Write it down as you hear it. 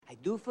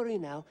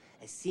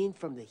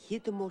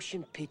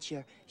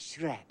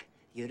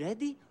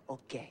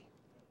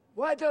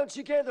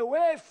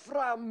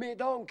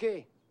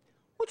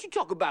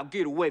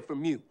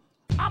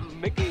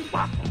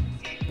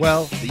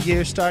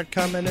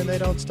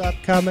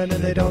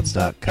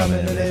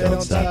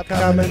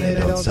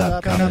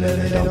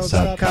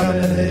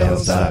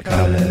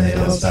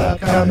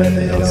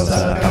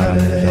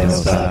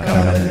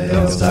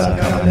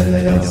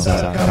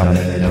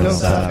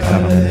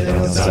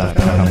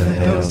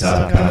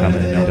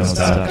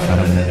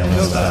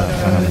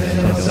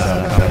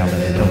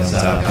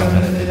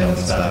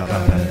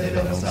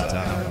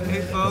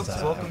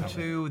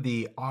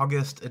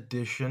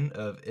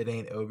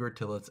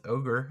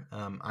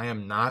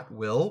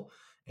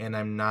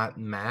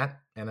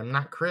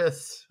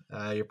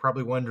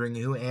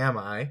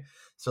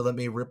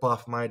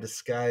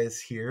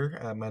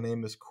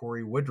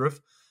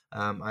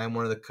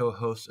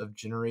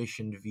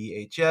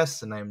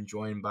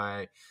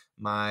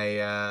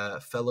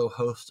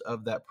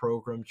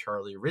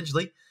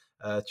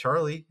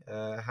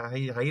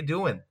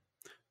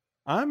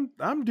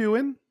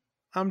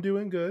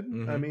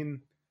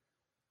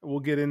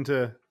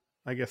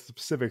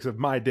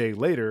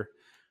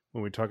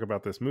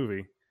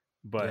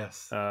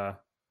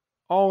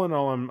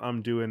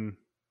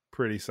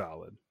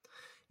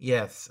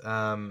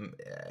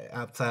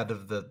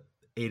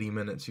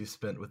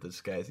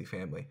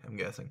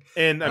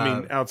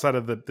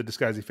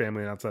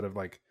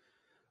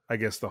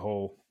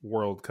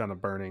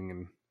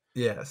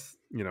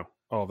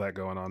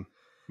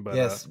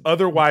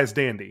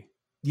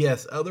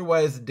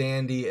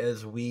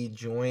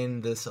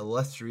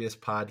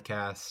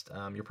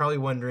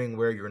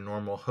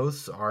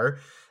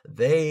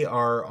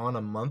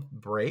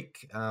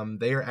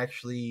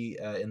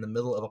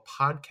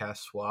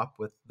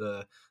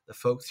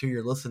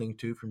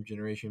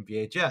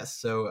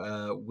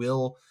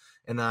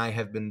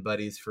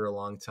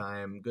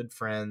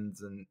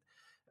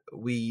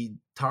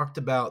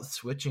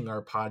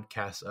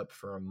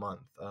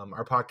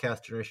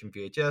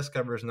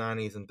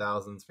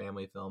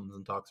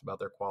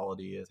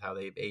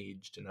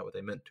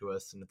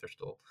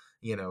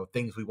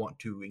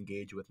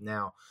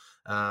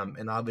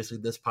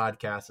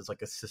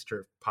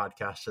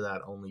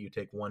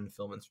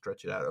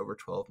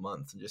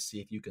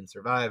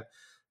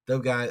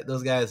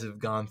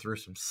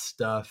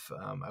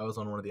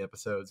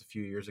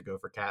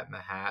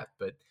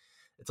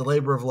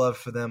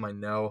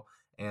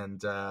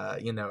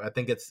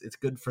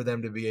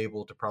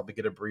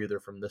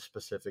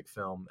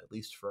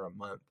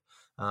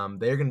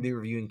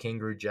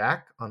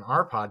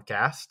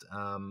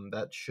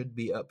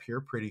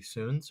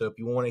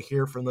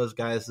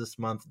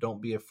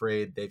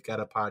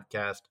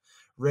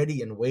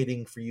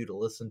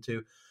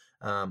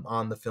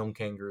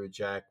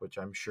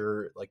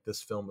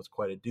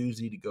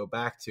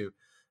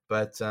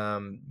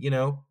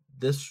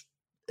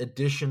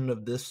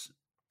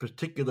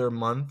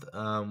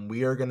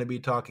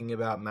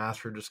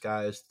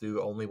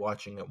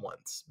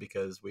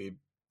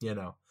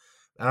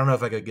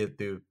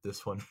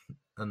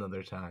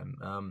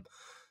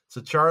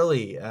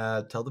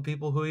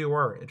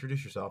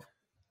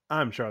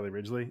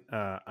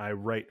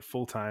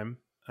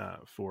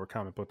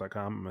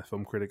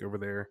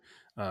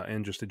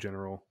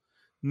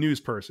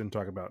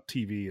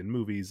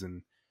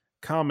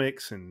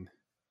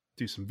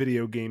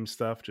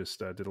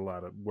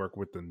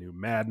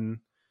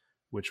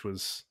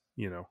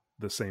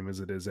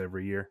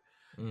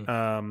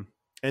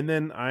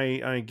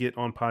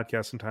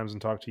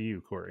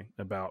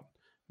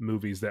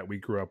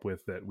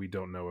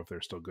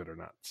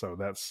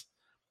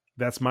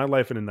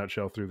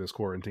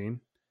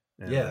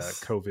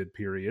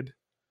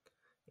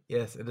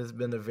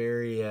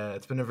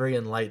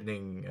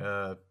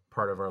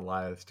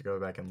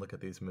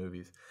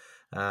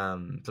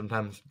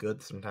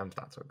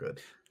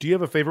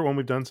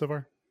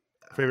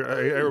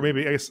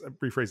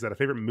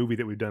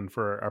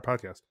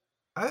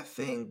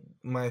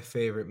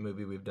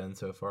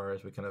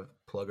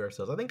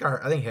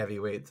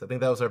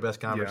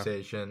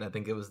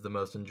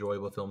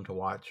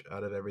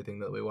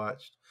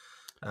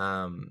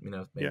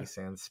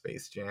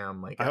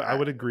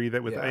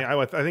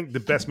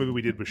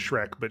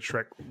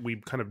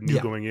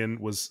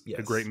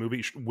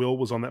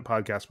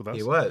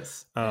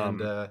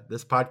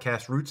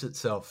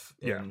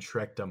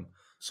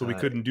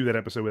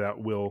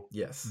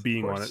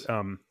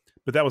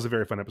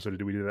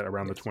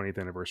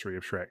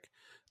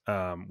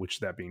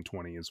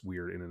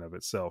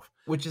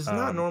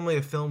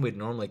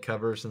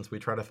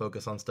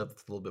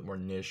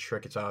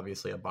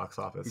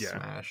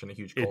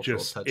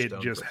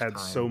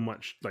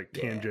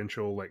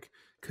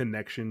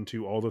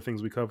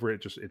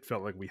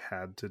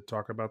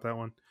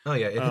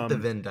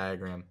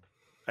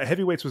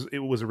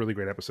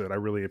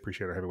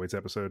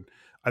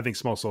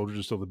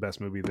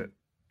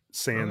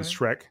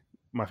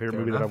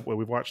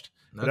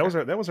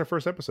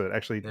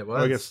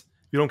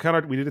You don't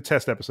count we did a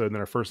test episode, and then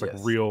our first like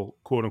Yes. real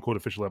quote unquote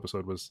official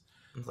episode was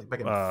It was like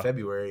back in Uh,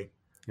 February.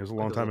 it was a Like,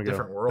 long it was time a ago.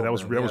 different But world that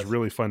was then, that was yes.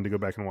 really fun to go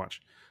back and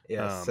watch.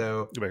 Yeah.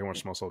 So Go back and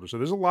watch Small Soldiers. So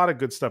there's a lot of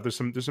good stuff. There's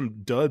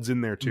some duds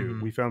in there too.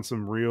 Mhm. We found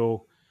some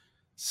real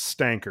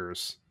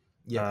stankers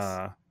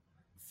yes.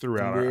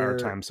 throughout And our we're-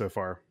 time so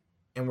far.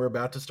 And we're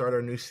about to start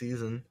our new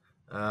season.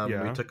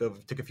 Yeah. We took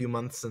a few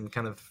months and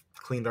kind of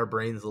cleaned our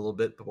brains a little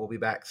bit, but we'll be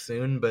back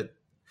soon. But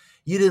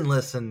you didn't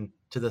listen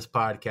to this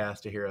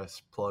podcast to hear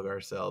us plug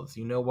ourselves.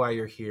 You know why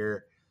you're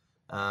here.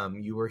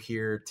 You were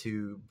here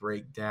to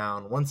break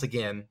down once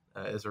again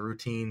as a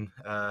routine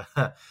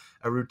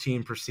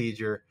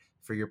procedure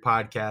for your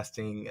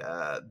podcasting,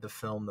 the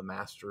film The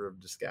Master of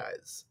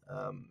Disguise.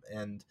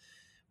 And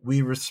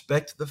we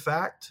respect the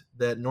fact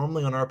that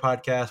normally on our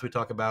podcast we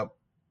talk about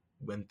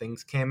when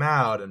things came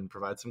out and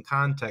provide some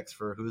context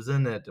for who's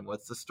in it and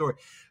what's the story.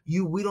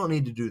 We don't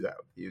need to do that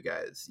with you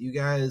guys. You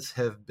guys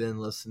have been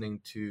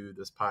listening to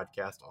this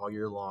podcast all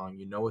year long.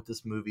 You know what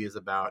this movie is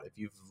about. If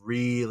you've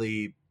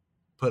really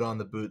put on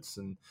the boots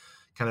and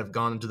kind of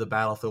gone into the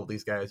battlefield with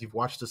these guys, you've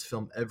watched this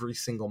film every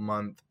single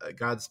month.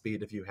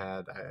 Godspeed if you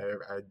had.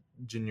 I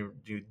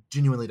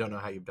genuinely don't know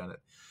how you've done it.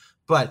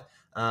 But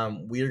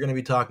we are going to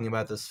be talking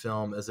about this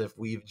film as if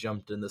we've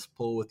jumped in this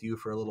pool with you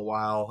for a little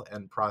while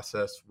and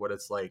processed what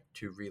it's like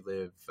to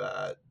relive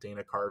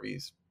Dana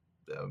Carvey's,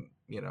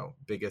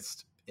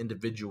 biggest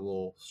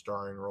individual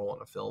starring role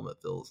in a film. It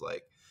feels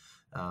like,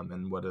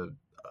 and what a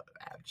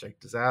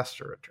abject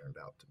disaster it turned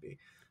out to be.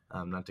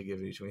 Not to give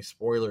you too many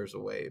spoilers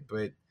away,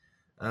 but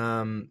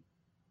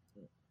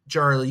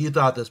Charlie, you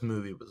thought this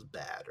movie was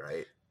bad,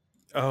 right?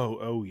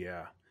 Oh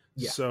yeah.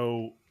 Yeah.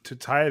 So to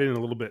tie it in a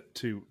little bit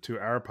to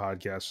our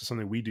podcast,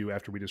 something we do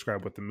after we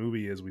describe what the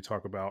movie is, we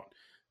talk about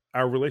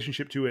our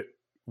relationship to it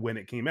when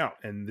it came out.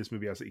 And this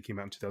movie obviously came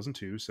out in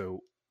 2002,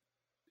 so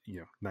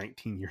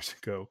 19 years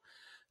ago.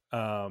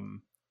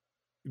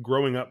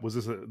 Growing up,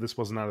 this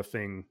was not a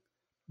thing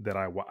that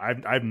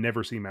I've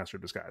never seen Master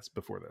of Disguise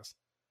before this.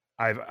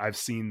 I've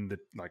seen the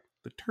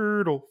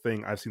turtle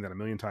thing. I've seen that a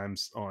million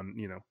times on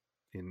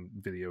in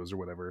videos or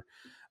whatever.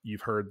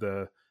 You've heard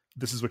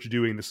this is what you're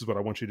doing. This is what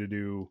I want you to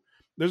do.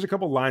 There's a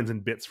couple lines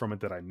and bits from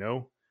it that I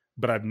know,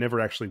 but I've never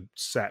actually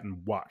sat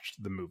and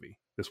watched the movie.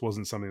 This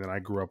wasn't something that I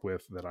grew up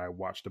with, that I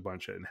watched a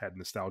bunch of and had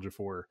nostalgia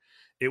for.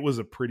 It was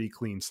a pretty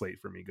clean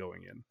slate for me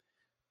going in,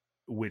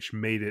 which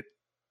made it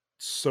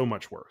so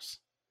much worse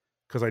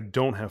because I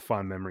don't have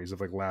fond memories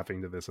of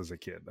laughing to this as a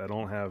kid. I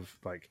don't have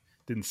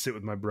didn't sit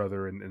with my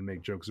brother and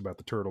make jokes about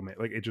the turtle man.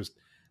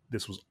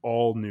 This was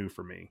all new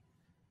for me.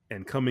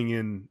 And coming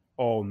in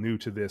all new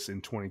to this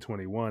in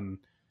 2021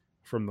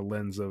 from the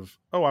lens of,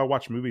 I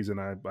watch movies and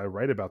I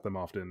write about them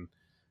often.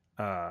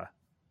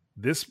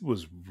 This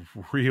was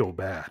real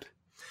bad.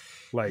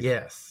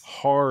 Yes,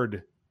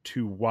 hard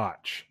to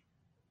watch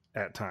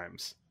at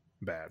times.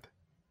 Bad.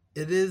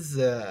 It is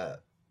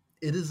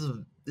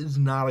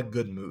not a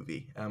good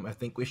movie. I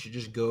think we should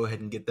just go ahead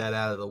and get that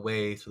out of the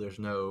way so there's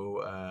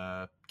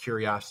no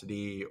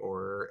curiosity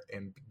or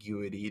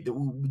ambiguity.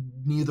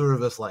 Neither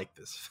of us like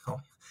this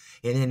film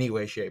in any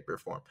way, shape, or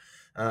form.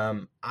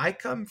 I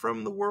come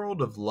from the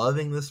world of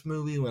loving this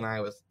movie when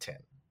I was 10.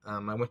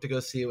 I went to go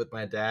see it with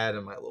my dad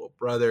and my little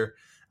brother.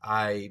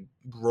 I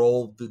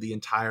rolled through the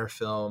entire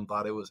film,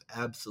 thought it was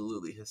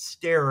absolutely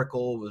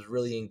hysterical, was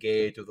really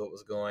engaged with what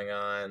was going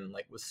on,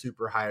 was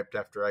super hyped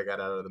after I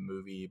got out of the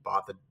movie,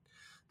 bought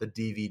the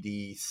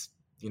DVDs,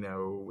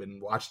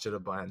 and watched it a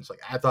bunch.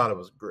 I thought it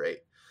was great.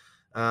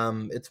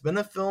 It's been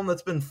a film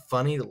that's been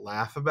funny to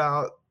laugh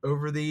about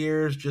over the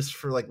years, just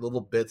for little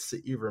bits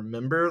that you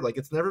remember.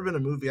 It's never been a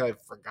movie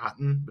I've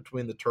forgotten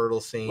between the turtle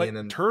scene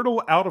and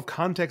turtle out of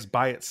context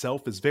by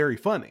itself is very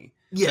funny.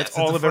 Yes, that's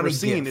all I've ever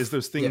seen gif. is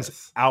those things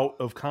Yes. out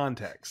of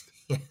context.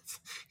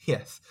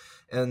 Yes.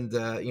 And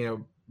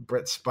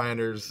Brett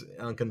Spiner's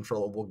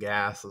uncontrollable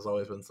gas has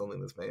always been something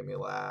that's made me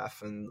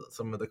laugh, and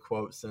some of the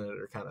quotes in it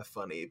are kind of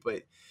funny,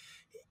 but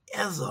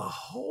as a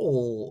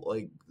whole,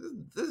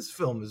 this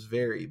film is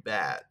very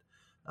bad.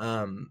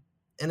 And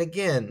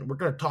again, we're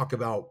going to talk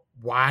about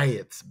why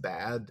it's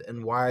bad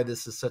and why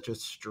this is such a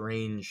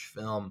strange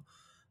film.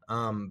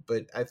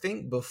 But I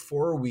think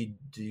before we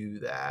do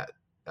that,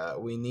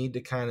 we need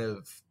to kind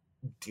of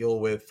deal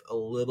with a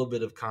little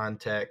bit of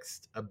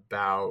context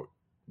about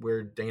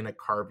where Dana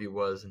Carvey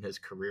was in his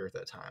career at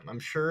that time. I'm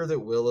sure that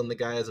Will and the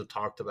guys have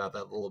talked about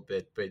that a little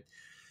bit, but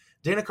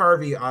Dana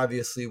Carvey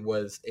obviously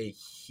was a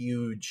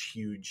huge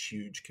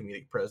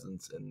comedic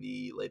presence in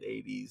the late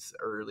 80s,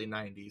 early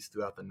 90s,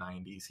 throughout the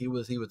 90s. He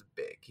was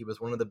big. He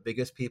was one of the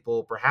biggest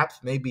people, perhaps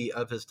maybe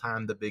of his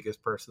time, the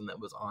biggest person that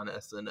was on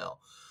SNL.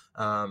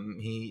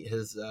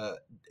 His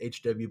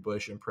H.W.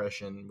 Bush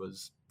impression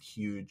was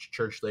huge.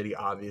 Church Lady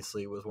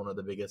obviously was one of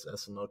the biggest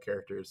SNL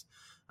characters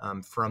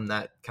from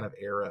that kind of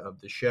era of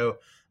the show.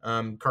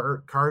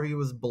 Carvey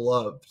was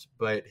beloved,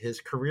 but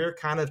his career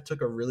kind of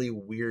took a really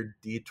weird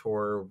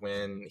detour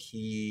when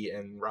he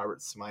and Robert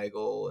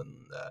Smigel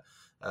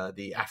and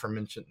the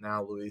aforementioned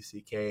now Louis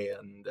C.K.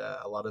 and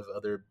a lot of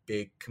other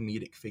big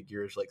comedic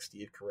figures like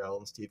Steve Carell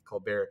and Steve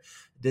Colbert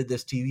did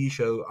this TV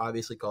show,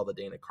 obviously called The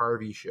Dana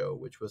Carvey Show,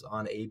 which was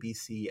on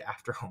ABC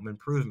after Home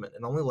Improvement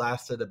and only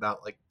lasted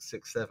about like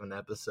 6-7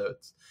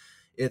 episodes.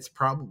 It's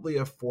probably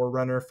a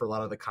forerunner for a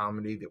lot of the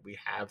comedy that we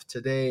have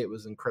today. It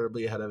was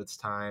incredibly ahead of its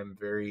time,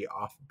 very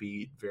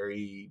offbeat,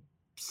 very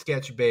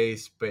sketch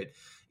based. But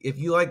if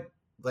you like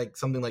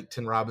something like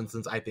Tim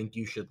Robinson's I Think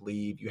You Should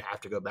Leave, you have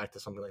to go back to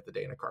something like the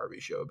Dana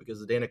Carvey Show, because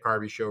the Dana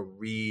Carvey Show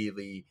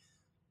really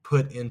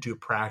put into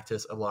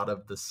practice a lot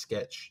of the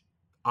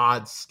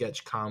odd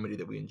sketch comedy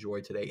that we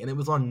enjoy today. And it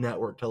was on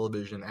network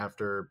television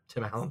after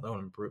Tim Allen's Home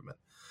Improvement.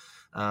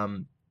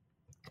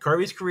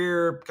 Carvey's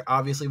career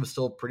obviously was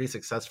still pretty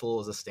successful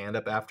as a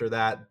stand-up after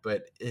that,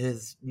 but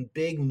his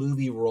big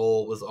movie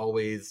role was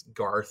always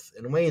Garth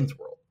in Wayne's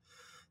World.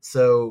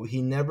 So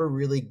he never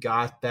really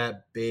got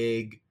that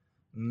big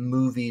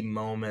movie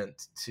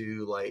moment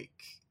to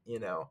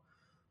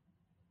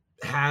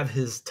have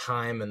his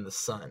time in the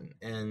sun.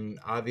 And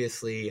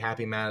obviously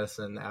Happy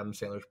Madison, Adam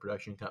Sandler's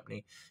production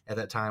company at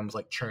that time, was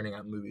like churning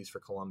out movies for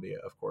Columbia,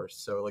 of course.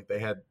 So like they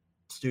had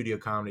studio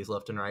comedies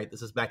left and right.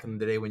 This is back in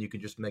the day when you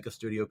could just make a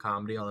studio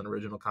comedy on an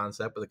original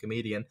concept with a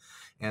comedian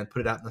and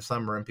put it out in the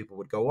summer and people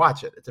would go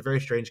watch it. It's a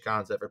very strange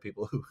concept for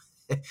people who,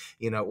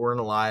 weren't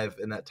alive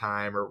in that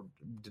time or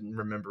didn't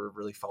remember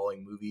really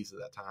following movies at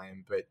that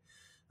time. But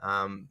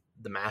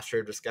The Master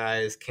of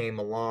Disguise came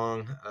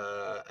along.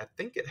 I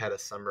think it had a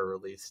summer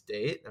release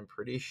date. I'm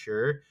pretty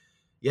sure.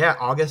 Yeah,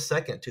 August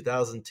 2nd,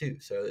 2002.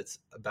 So it's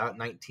about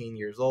 19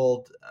 years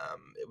old.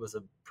 It was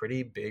a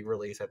pretty big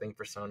release, I think,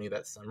 for Sony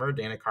that summer.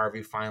 Dana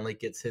Carvey finally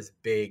gets his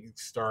big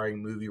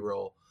starring movie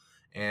role.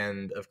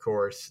 And, of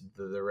course,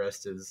 the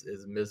rest is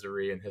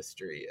misery and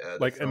history.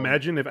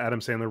 Imagine if Adam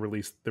Sandler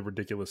released The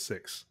Ridiculous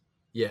Six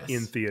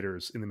in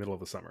theaters in the middle of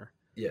the summer.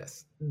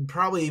 Yes.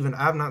 Probably even,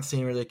 I've not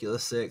seen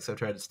Ridiculous Six. I've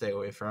tried to stay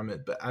away from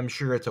it, but I'm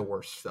sure it's a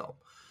worse film.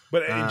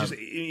 But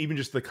even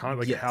just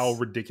the how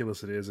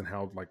ridiculous it is and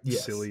how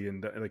silly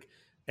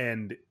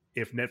and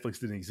if Netflix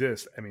didn't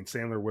exist, I mean,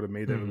 Sandler would have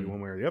made that movie one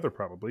way or the other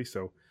probably.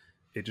 So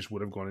it just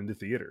would have gone into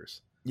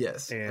theaters.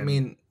 Yes, and I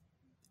mean,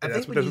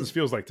 that's what this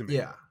feels like to me.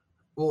 Yeah,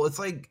 well, it's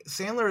like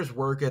Sandler's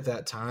work at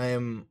that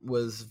time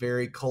was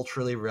very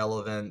culturally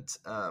relevant.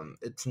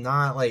 It's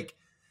not like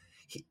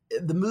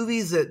the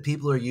movies that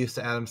people are used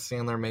to Adam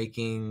Sandler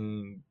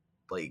making,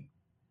 like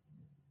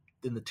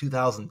in the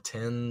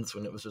 2010s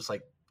when it was just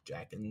like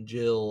Jack and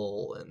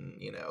Jill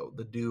and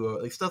the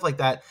Duo, like stuff like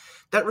that.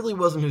 That really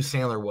wasn't who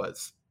Sandler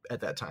was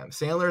at that time.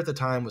 Sandler at the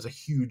time was a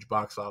huge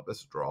box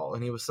office draw,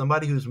 and he was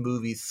somebody whose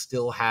movies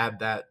still had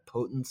that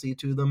potency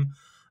to them.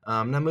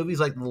 Now movies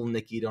like Little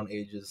Nicky don't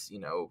age as,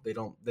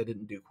 they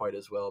didn't do quite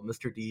as well.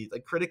 Mr. D,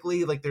 like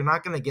critically, like they're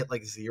not going to get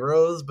like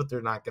zeros, but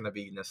they're not going to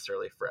be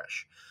necessarily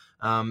fresh.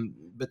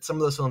 But some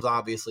of those films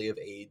obviously have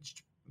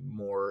aged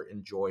more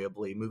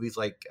enjoyably. Movies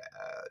like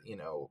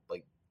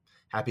like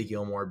Happy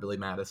Gilmore, Billy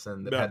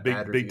Madison, that had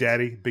bad Big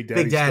reviews. Big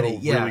Daddy,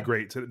 yeah. Really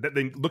great. So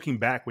looking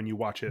back when you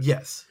watch it,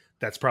 yes,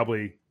 that's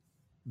probably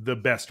the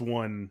best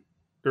one,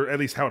 or at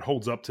least how it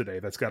holds up today.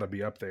 That's got to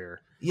be up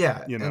there.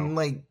 Yeah, and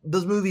like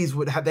those movies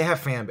they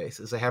have fan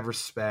bases, they have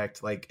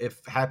respect. Like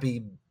if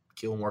Happy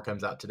Gilmore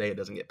comes out today, it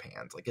doesn't get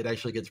panned. Like it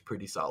actually gets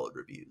pretty solid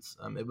reviews.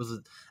 It was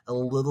a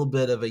little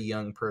bit of a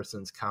young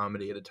person's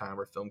comedy at a time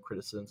where film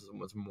criticism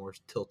was more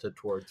tilted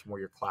towards more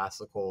your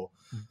classical.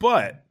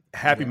 But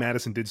Happy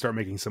Madison did start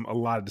making a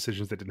lot of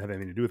decisions that didn't have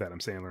anything to do with Adam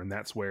Sandler, and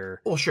that's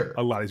where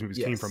a lot of these movies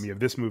came from. You have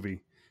this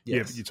movie. You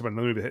have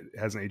another movie that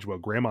hasn't aged well.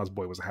 Grandma's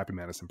Boy was a Happy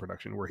Madison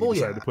production where he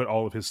decided to put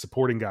all of his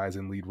supporting guys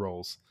in lead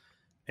roles,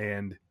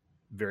 and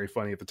very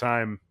funny at the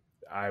time.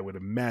 I would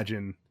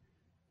imagine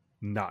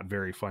not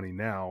very funny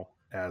now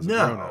as a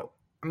grown-up.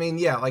 I mean,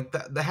 yeah, like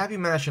the Happy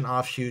Madison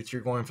offshoots,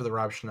 you're going for the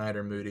Rob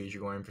Schneider Moody's,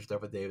 you're going for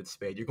stuff with David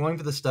Spade, you're going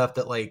for the stuff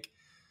that like.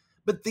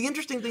 But the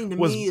interesting thing to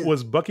me is,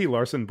 was Bucky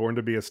Larson Born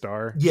to Be a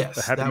Star? Yes,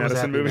 the Happy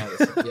Madison movie.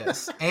 Madison,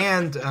 yes,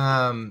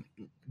 and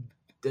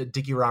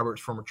Dickie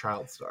Roberts, former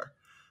child star.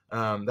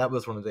 That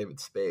was one of David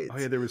Spade's. Oh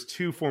yeah, there was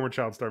 2 former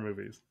child star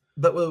movies.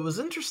 But what was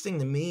interesting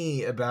to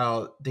me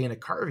about Dana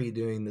Carvey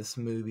doing this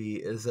movie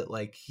is that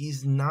like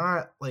he's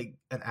not like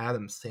an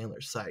Adam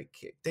Sandler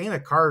sidekick. Dana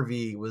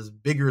Carvey was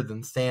bigger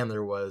than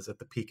Sandler was at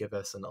the peak of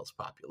SNL's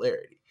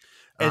popularity.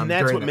 And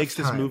that's what makes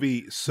this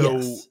movie so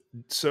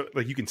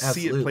like you can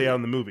see it play out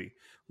in the movie.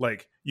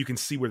 Like you can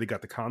see where they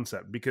got the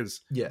concept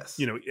because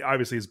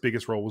obviously his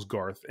biggest role was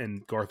Garth,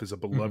 and Garth is a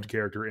beloved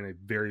character in a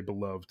very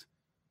beloved,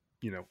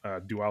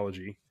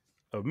 duology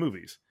of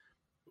movies.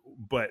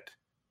 But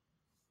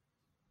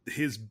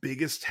his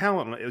biggest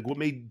talent, like what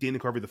made Dana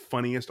Carvey the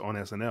funniest on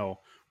SNL,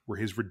 were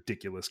his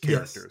ridiculous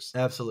characters.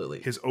 Yes,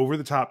 absolutely. His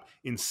over-the-top,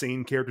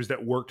 insane characters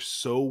that worked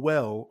so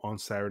well on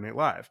Saturday Night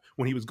Live.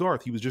 When he was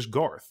Garth, he was just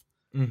Garth.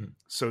 Mm-hmm.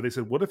 So they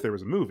said, what if there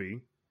was a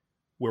movie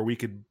where we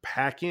could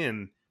pack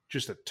in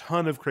just a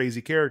ton of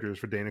crazy characters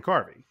for Dana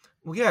Carvey.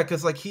 Well, yeah,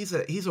 because like he's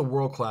a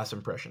world-class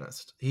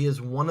impressionist. He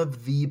is one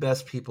of the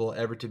best people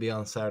ever to be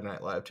on Saturday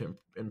Night Live to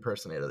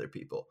impersonate other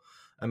people.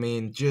 I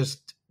mean,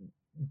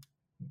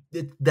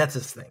 that's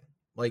his thing.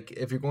 Like,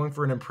 if you're going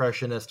for an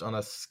impressionist on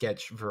a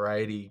sketch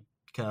variety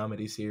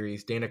comedy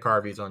series, Dana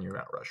Carvey's on your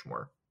Mount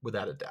Rushmore,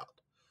 without a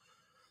doubt.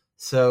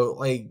 So,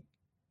 like,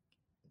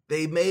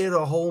 they made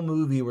a whole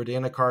movie where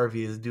Dana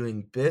Carvey is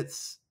doing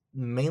bits,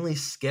 mainly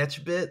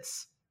sketch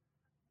bits,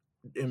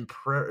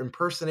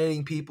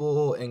 impersonating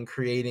people and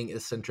creating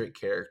eccentric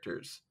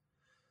characters,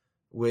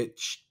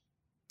 which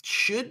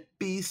should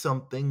be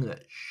something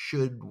that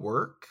should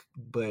work,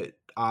 but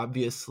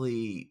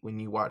obviously when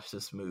you watch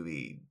this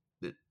movie,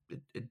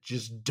 it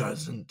just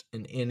doesn't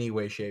in any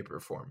way, shape, or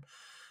form.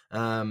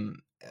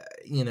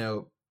 You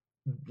know,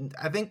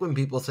 I think when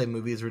people say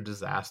movies are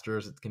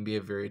disasters, it can be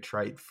a very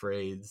trite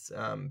phrase.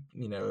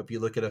 You know, if you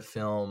look at a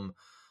film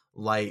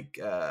like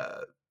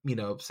you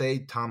know, say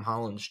Tom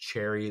Holland's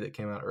Cherry that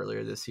came out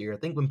earlier this year, I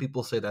think when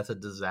people say that's a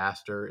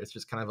disaster, it's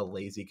just kind of a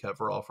lazy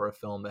coverall for a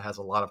film that has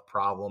a lot of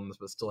problems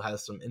but still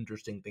has some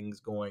interesting things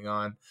going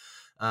on.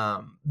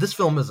 This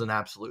film is an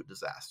absolute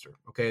disaster.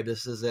 Okay,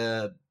 this is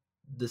an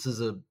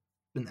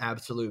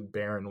absolute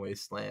barren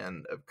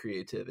wasteland of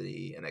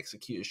creativity and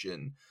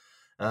execution.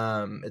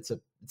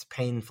 It's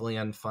painfully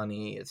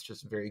unfunny. It's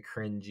just very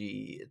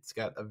cringy. It's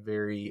got a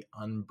very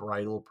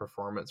unbridled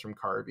performance from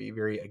Carvey,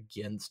 very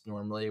against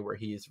normally, where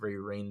he's very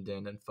reined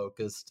in and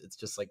focused. It's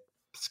just like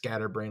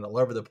scatterbrained all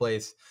over the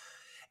place.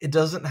 It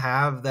doesn't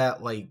have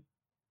that like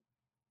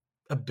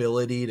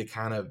ability to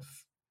kind of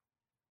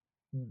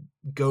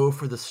go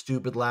for the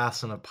stupid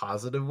laughs in a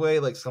positive way.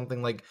 Like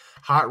something like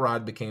Hot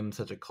Rod became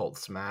such a cult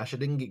smash.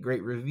 It didn't get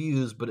great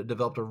reviews, but it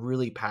developed a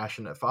really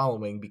passionate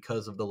following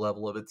because of the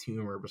level of its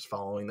humor was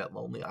following that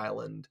Lonely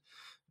Island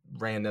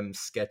random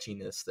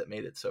sketchiness that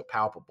made it so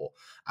palpable.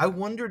 I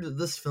wondered if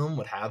this film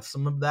would have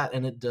some of that,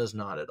 and it does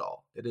not at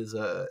all. It is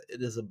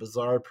a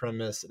bizarre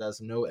premise. It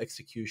has no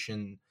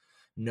execution,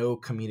 no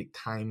comedic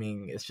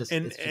timing. It's just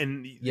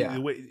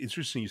the way it's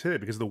interesting you say that,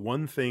 because the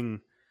one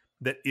thing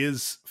that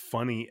is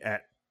funny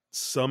at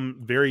some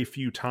very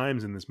few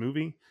times in this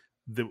movie,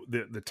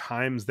 the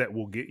times that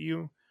will get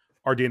you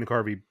are Dana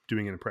Carvey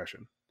doing an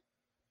impression,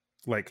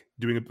 like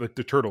doing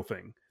the turtle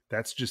thing.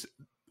 That's just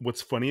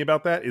what's funny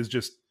about that is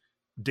just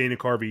Dana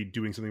Carvey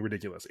doing something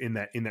ridiculous in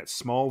that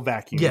small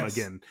vacuum. Yes.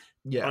 Again,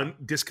 yeah,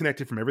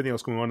 disconnected from everything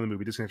else going on in the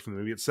movie, disconnected from the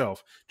movie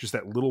itself. Just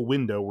that little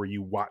window where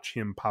you watch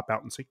him pop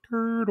out and say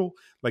turtle,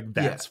 like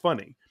that's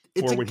funny.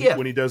 It's or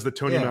when he does the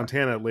Tony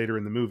Montana later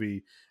in the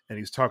movie, and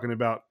he's talking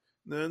about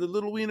the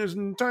little wieners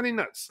and tiny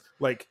nuts.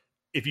 Like,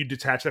 if you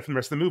detach that from the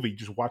rest of the movie,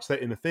 just watch that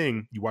in a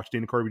thing. You watch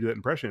Dana Carvey do that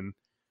impression.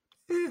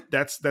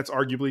 That's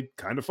arguably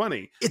kind of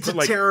funny. It's a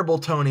terrible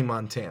Tony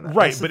Montana,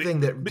 right? That's but the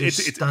thing that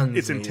just stuns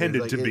it's me.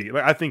 Intended to be.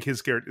 Like, I think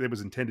his character, it was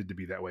intended to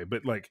be that way.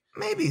 But like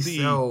maybe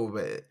so.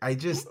 But I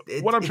just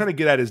what I'm trying to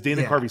get at is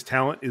Dana Carvey's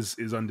talent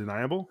is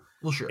undeniable.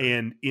 Well, sure.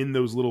 And in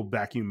those little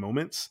vacuum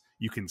moments,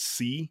 you can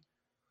see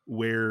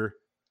where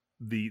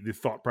the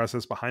thought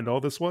process behind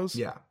all this was.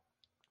 Yeah.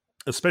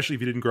 Especially if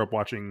you didn't grow up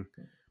watching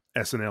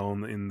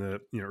SNL in the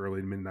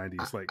early to mid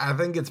 90s. Like, I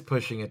think it's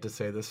pushing it to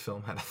say this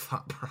film had a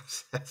thought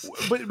process.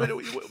 but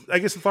I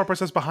guess the thought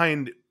process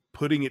behind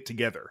putting it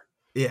together,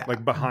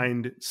 like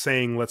behind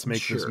saying let's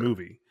make this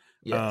movie.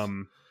 Yes.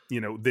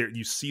 There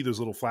you see those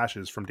little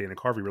flashes from Dana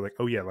Carvey. We're like,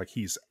 oh yeah, like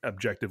he's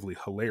objectively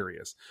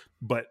hilarious.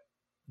 But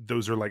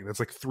those are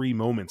that's like 3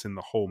 moments in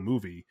the whole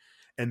movie,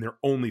 and they're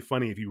only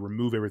funny if you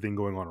remove everything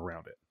going on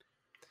around it.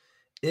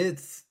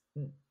 It's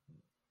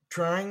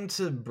trying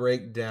to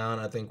break down,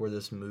 I think, where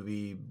this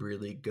movie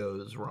really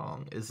goes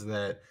wrong is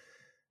that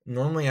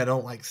normally I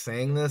don't like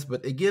saying this,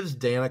 but it gives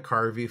Dana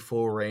Carvey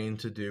full reign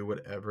to do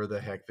whatever the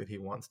heck that he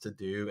wants to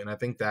do. And I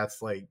think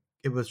that's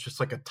it was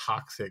just like a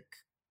toxic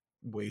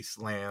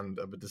wasteland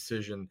of a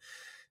decision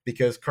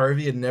because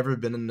Carvey had never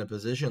been in a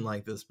position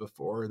like this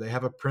before. They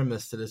have a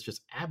premise that is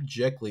just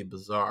abjectly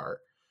bizarre.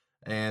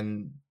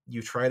 And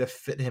you try to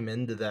fit him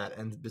into that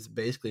and just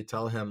basically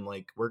tell him,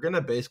 we're going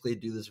to basically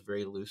do this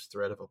very loose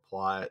thread of a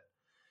plot.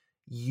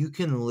 You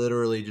can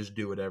literally just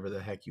do whatever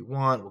the heck you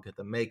want. We'll get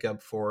the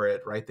makeup for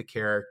it, write the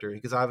character,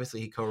 because obviously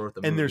he co-wrote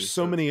the movie. And there's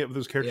so many of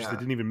those characters that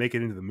didn't even make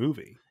it into the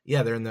movie.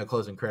 Yeah, they're in the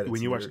closing credits.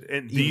 When you watch it.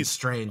 And these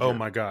Stranger. Oh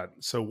my God.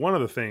 So one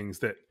of the things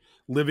that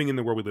living in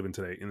the world we live in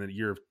today, in the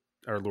year of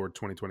our Lord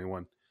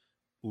 2021,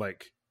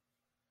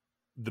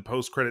 the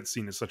post-credit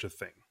scene is such a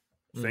thing.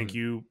 Thank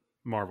you,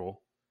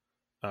 Marvel,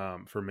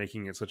 for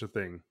making it such a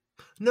thing.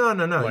 No.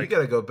 You got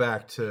to go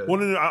back to. Well,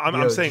 no.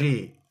 I'm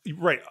saying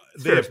right.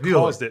 They have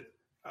caused it.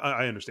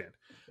 I understand.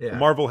 Yeah.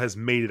 Marvel has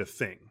made it a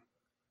thing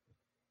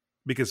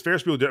because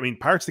Ferris Bueller did. I mean,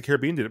 Pirates of the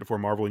Caribbean did it before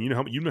Marvel, and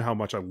you know how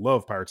much I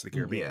love Pirates of the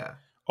Caribbean. Yeah.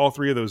 All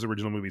 3 of those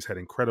original movies had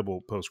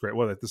incredible post-credit.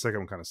 Well, the second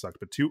one kind of sucked,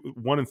 but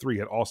 1 and 3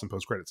 had awesome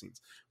post-credit scenes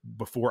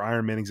before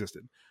Iron Man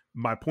existed.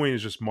 My point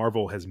is just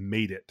Marvel has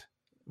made it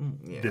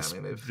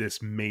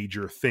this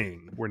major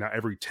thing where now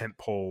every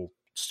tentpole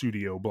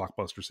studio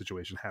blockbuster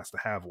situation has to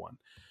have one.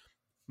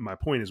 My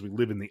point is we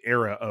live in the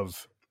era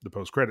of the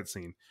post-credit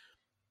scene.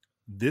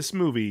 This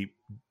movie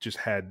just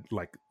had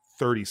like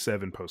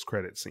 37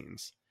 post-credit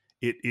scenes.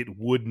 It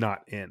would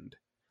not end.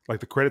 Like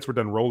the credits were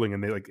done rolling,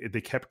 and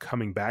they kept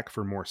coming back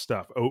for more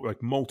stuff,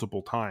 like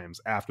multiple times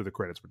after the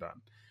credits were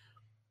done,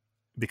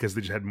 because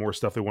they just had more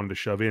stuff they wanted to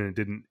shove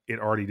in. It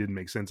already didn't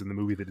make sense in the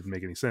movie. That didn't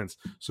make any sense.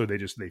 So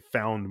they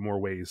found more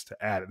ways to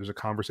add it. There's a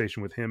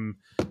conversation with him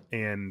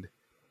and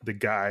the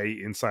guy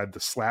inside the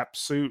slap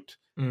suit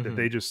that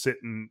they just sit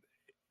and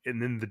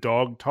then the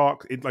dog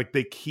talk. It like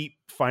they keep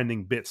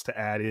finding bits to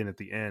add in at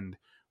the end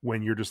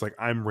when you're just like,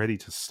 I'm ready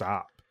to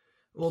stop.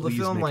 Well, Please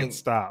the film make like it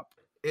stop.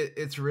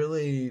 It's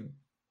really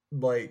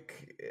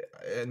like,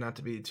 not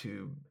to be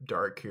too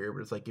dark here,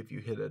 but it's like if you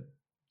hit a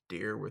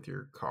deer with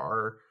your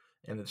car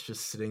and it's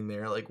just sitting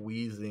there like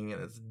wheezing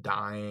and it's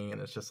dying,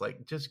 and it's just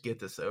like, just get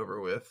this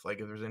over with. Like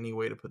if there's any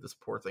way to put this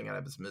poor thing out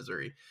of its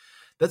misery,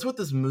 that's what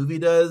this movie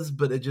does.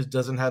 But it just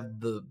doesn't have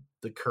the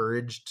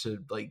courage to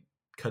like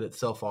cut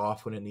itself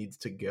off when it needs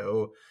to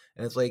go.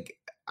 And it's like,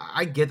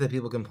 I get that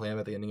people complain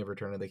about the ending of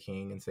Return of the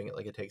King and saying it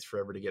like it takes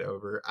forever to get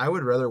over. I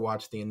would rather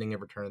watch the ending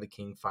of Return of the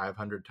King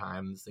 500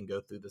 times than go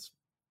through this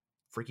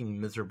freaking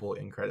miserable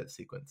end credit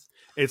sequence.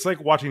 It's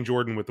like watching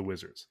Jordan with the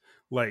Wizards.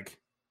 Like,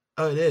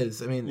 oh, it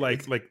is. I mean,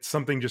 like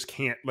something just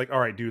can't, like, all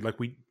right, dude, like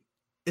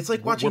it's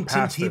like watching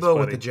Tim Tebow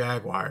with the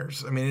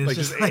Jaguars. I mean, it's like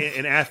just like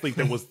an athlete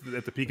that was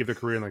at the peak of their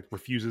career and like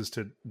refuses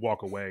to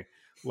walk away.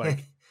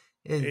 Like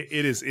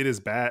it is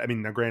bad. I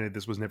mean, now granted,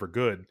 this was never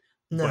good.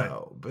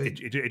 No, but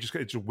it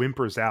just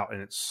whimpers out,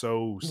 and it's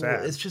so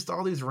sad. Well, it's just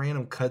all these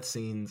random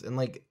cutscenes, and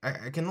like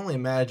I can only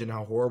imagine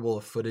how horrible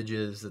the footage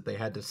is that they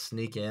had to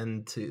sneak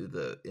into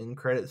the end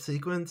credit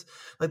sequence.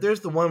 Like,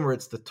 there's the one where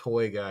it's the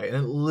toy guy, and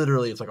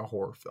it's like a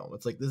horror film.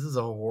 It's like, this is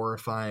a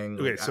horrifying.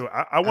 Okay, so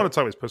I want to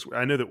talk about post.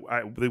 I know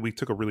that we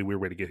took a really weird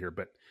way to get here,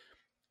 but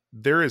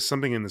there is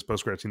something in this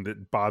post credit scene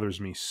that bothers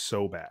me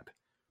so bad,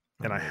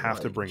 and I have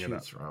to bring it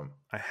up.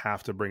 I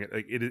have to bring it.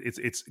 Like,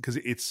 it's because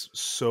it's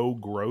so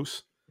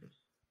gross.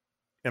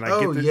 And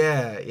I get this.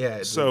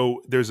 Yeah.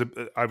 So there's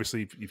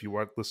obviously, if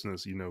you listen to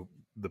this, you know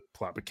the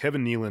plot. But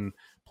Kevin Nealon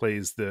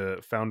plays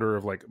the founder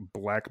of like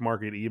Black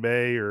Market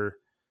eBay or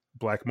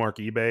Black Mark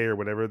eBay or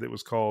whatever that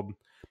was called,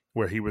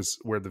 where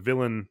the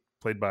villain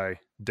played by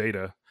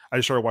Data. I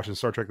just started watching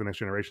Star Trek: The Next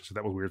Generation, so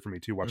that was weird for me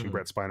too, watching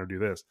Brett Spiner do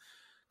this,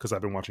 because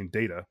I've been watching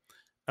Data.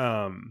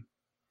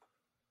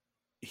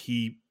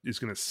 He is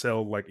going to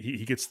sell, like,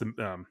 he gets the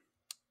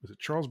was it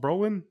Charles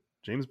Brolin?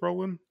 James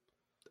Brolin?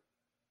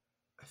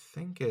 I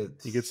think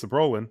he gets the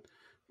Brolin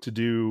to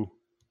do.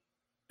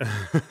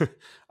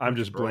 I'm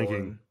just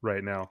blanking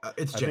right now. I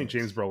think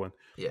James Brolin.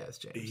 Yeah, it's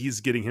James.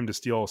 He's getting him to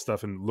steal all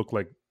stuff and look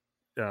like,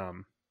 let's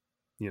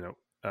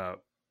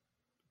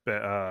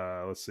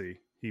see.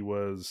 He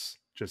was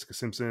Jessica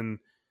Simpson,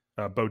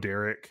 Bo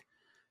Derek.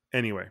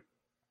 Anyway,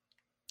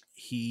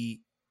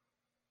 he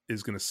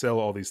is going to sell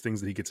all these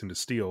things that he gets him to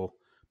steal,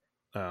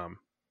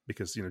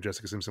 because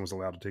Jessica Simpson was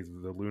allowed to take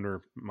the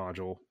lunar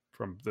module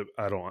from the.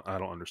 I don't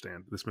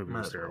understand. This movie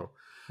was terrible.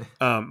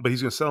 But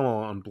he's going to sell them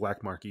all on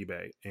Black Mark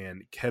eBay.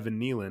 And Kevin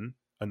Nealon,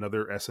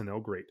 another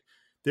SNL great.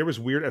 There was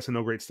weird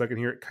SNL great stuck in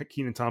here.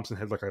 Kenan Thompson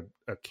had like a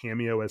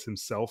cameo as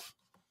himself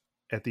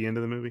at the end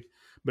of the movie.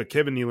 But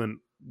Kevin Nealon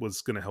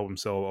was going to help him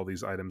sell all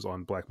these items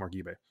on Black Mark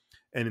eBay.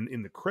 And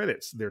in the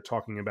credits, they're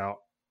talking about,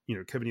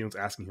 Kevin Nealon's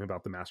asking him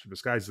about the Master of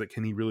Disguise. He's like,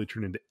 can he really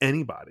turn into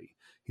anybody?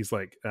 He's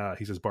like,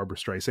 he says Barbara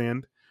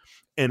Streisand.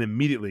 And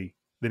immediately,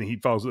 then he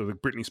follows with like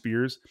Britney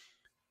Spears.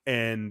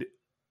 And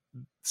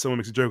someone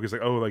makes a joke. He's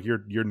like, oh, like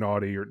you're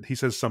naughty. Or he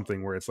says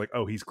something where it's like,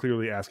 oh, he's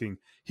clearly asking,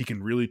 he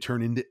can really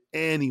turn into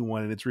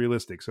anyone. And it's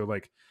realistic. So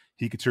like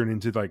he could turn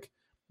into like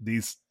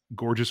these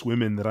gorgeous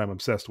women that I'm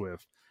obsessed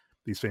with,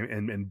 these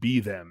and be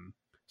them,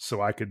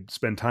 so I could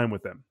spend time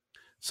with them.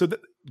 So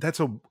that's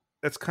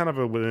kind of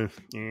a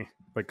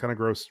like kind of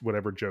gross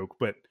whatever joke,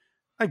 but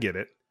I get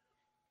it.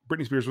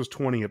 Britney Spears was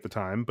 20 at the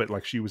time, but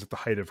like she was at the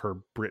height of her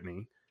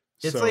Britney.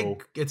 It's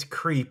like, it's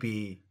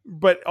creepy,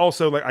 but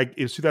also like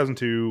it was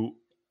 2002.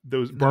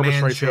 Barbara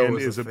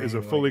Streisand is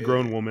a fully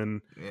grown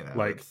woman.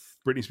 Like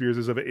Britney Spears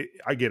is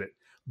I get it,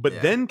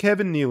 but then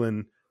Kevin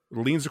Nealon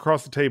leans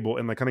across the table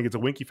and like kind of gets a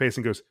winky face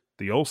and goes,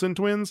 "The Olsen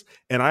twins,"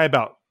 and I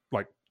about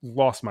like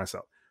lost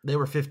myself. They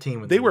were 15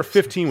 when they were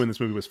 15 when this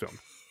movie was filmed.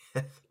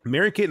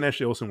 Mary-Kate and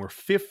Ashley Olsen were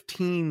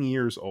 15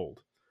 years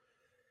old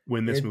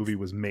when this movie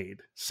was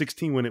made.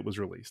 16 when it was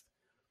released.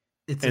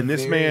 And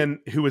this man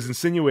who has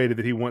insinuated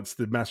that he wants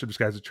the Master of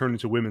Disguise to turn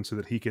into women so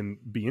that he can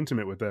be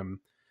intimate with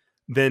them,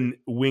 then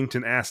winked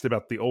and asked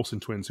about the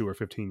Olsen twins who are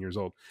 15 years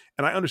old.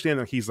 And I understand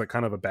that he's like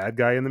kind of a bad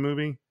guy in the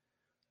movie,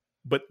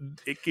 but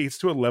it gets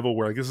to a level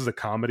where like this is a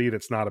comedy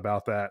that's not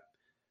about that.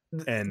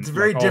 And it's a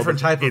very different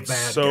type of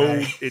bad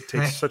guy. It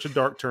takes such a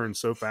dark turn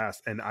so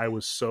fast. And I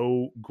was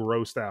so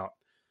grossed out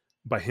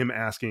by him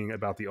asking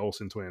about the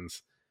Olsen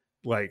twins.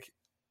 Like,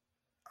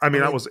 I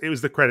mean, it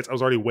was the credits. I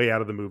was already way out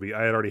of the movie.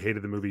 I had already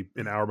hated the movie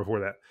an hour before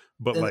that.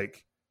 But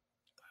like,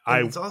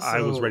 I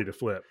was ready to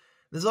flip.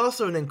 There's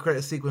also an end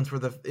credit sequence where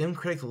the end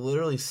credits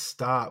literally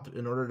stopped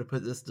in order to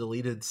put this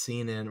deleted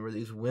scene in where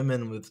these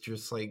women with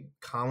just like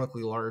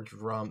comically large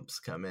rumps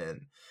come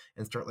in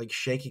and start like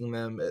shaking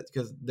them,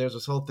 because there's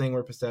this whole thing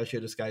where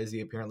Pistachio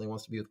Disguisey apparently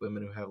wants to be with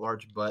women who have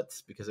large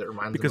butts because it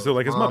reminds Because him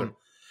they're of like his mother.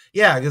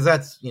 Yeah, because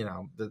that's, you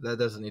know, that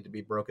doesn't need to be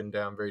broken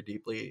down very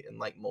deeply in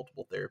like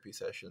multiple therapy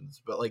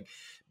sessions. But like,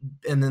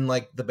 and then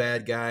like the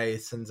bad guy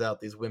sends out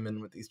these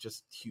women with these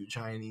just huge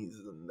heinies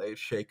and they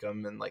shake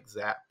them and like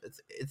zap.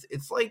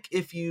 It's like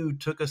if you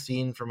took a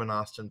scene from an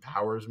Austin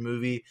Powers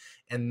movie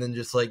and then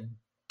just like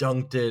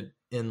dunked it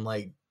in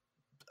like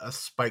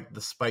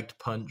the spiked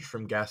punch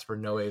from Gaspar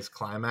Noé's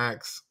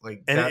Climax.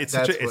 Like, and that, it's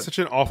such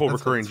an awful that's what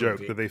recurring this would joke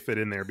be. that they fit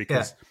in there,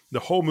 because the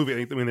whole movie,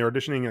 I mean, they're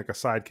auditioning like a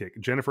sidekick,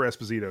 Jennifer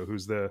Esposito,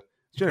 who's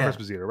Jennifer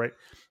Esposito, right?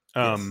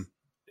 Yes.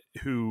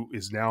 Who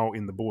is now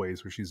in The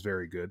Boys, where she's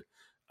very good.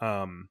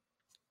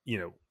 You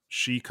know,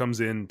 she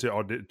comes in to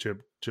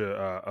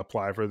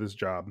apply for this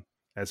job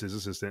as his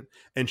assistant,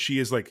 and she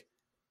is like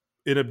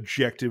an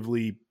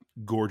objectively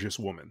gorgeous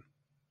woman.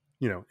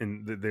 You know,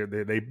 and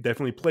they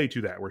definitely play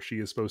to that, where she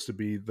is supposed to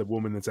be the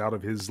woman that's out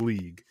of his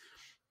league,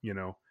 you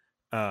know,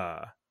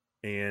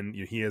 and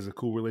you know, he has a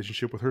cool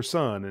relationship with her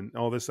son and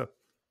all this stuff.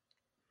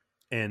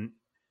 And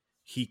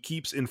he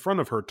keeps in front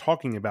of her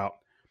talking about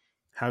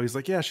how he's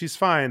like, yeah, she's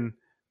fine,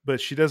 but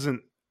she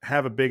doesn't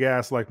have a big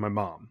ass like my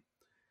mom.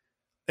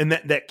 And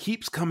that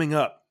keeps coming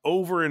up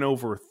over and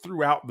over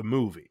throughout the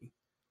movie.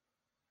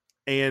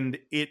 And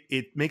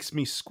it makes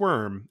me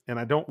squirm, and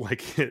I don't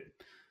like it.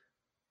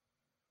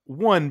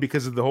 One,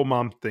 because of the whole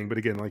mom thing, but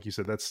again, like you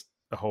said, that's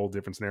a whole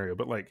different scenario.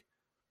 But like,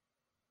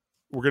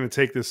 we're gonna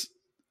take this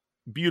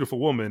beautiful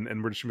woman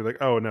and we're just gonna be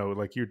like, oh no,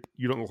 like you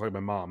don't look like my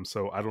mom,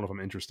 so I don't know if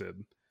I'm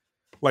interested.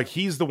 Like,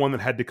 he's the one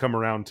that had to come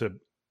around to,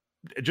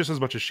 just as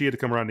much as she had to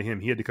come around to him,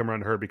 he had to come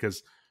around to her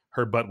because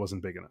her butt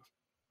wasn't big enough.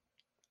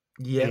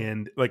 Yeah.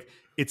 And like,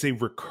 it's a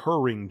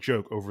recurring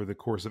joke over the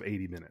course of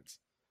 80 minutes.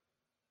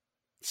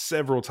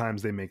 Several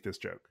times they make this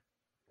joke.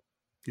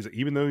 He's like,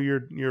 even though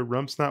your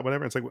rump's not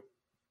whatever, it's like,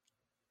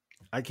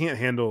 I can't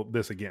handle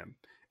this again.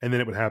 And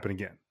then it would happen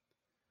again.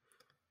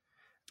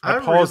 I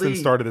paused and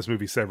started this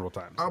movie several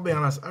times. I'll be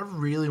honest, I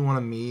really want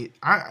to meet.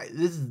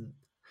 This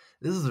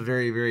is a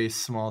very, very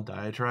small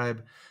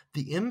diatribe.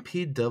 The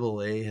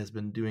MPAA has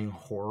been doing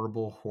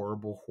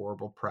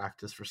horrible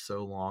practice for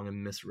so long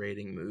and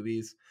misrating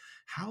movies.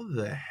 How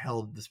the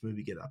hell did this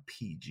movie get a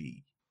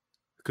PG?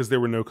 Because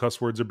there were no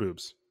cuss words or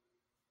boobs.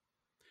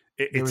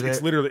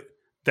 It's literally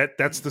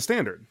that's the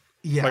standard.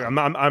 Yeah, like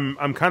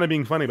I'm kind of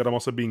being funny, but I'm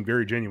also being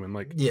very genuine.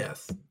 Like,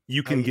 yes,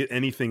 you can get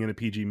anything in a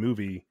PG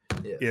movie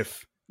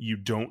if you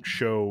don't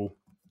show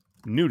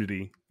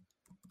nudity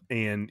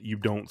and you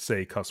don't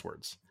say cuss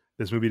words.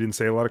 This movie didn't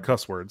say a lot of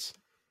cuss words.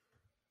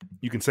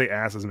 You can say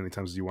ass as many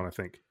times as you want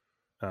to think,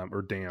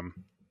 or damn,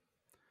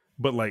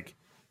 but like,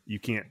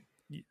 you can't.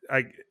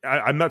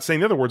 I'm not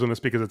saying the other words on this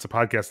because it's a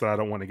podcast that I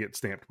don't want to get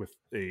stamped with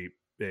a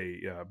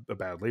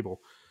bad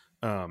label,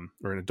 or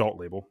an adult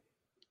label.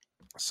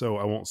 So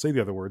I won't say the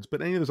other words,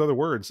 but any of those other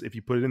words, if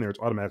you put it in there, it's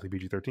automatically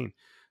PG-13.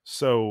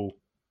 So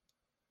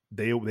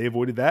they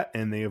avoided that,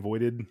 and they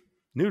avoided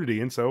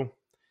nudity. And so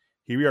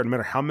here we are. No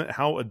matter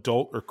how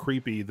adult or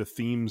creepy the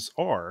themes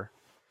are,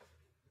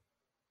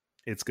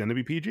 it's going to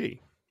be PG.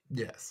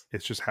 Yes.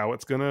 It's just how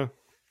it's going to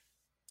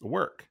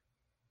work.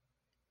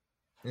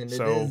 And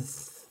so,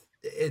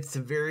 it's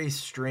a very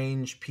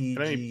strange PG.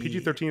 I mean,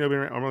 PG-13 have been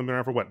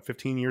around for what,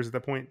 15 years at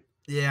that point?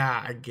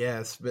 Yeah, I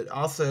guess. But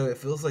also, it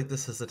feels like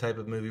this is the type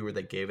of movie where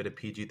they gave it a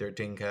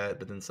PG-13 cut,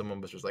 but then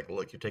someone was just like,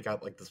 look, you take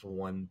out like this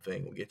one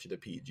thing, we'll get you to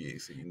PG.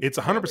 So you it's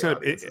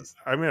 100%.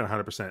 I mean,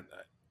 100%.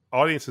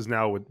 Audiences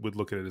now would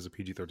look at it as a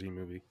PG-13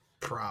 movie.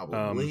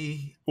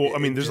 Probably. Well, I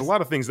mean, there's a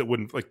lot of things that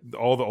wouldn't, like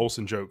all the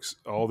Olsen jokes,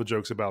 all the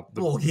jokes about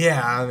the... Well,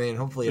 yeah, I mean,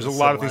 hopefully there's a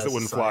lot of things that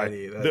wouldn't fly.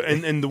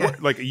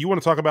 Like, you want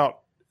to talk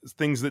about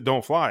things that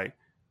don't fly.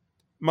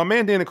 My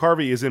man Dana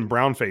Carvey is in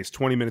brownface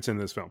 20 minutes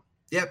into this film.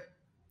 Yep.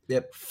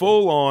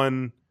 Full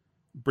on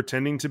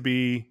pretending to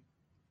be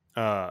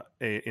an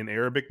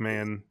Arabic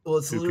man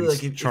who can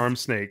like charm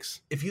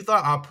snakes. If you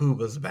thought Apu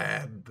was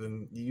bad,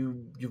 then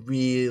you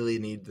really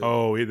need to...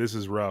 Oh, this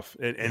is rough.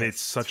 And it's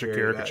such a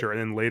caricature. Bad.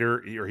 And then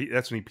later,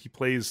 that's when he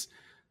plays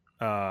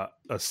a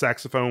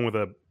saxophone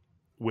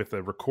with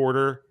a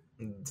recorder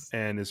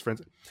and his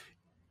friends.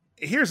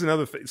 Here's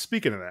another thing.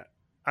 Speaking of that,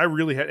 I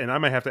really had, and I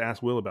might have to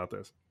ask Will about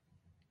this.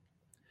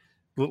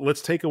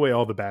 Let's take away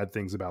all the bad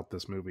things about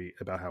this movie,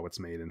 about how it's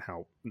made and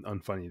how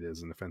unfunny it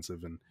is and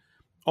offensive and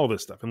all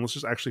this stuff. And let's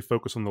just actually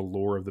focus on the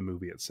lore of the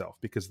movie itself,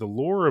 because the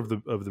lore of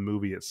the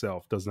movie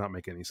itself does not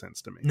make any sense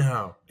to me.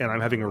 No. And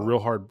I'm having a real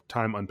hard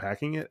time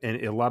unpacking it.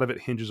 And a lot of it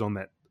hinges on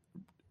that.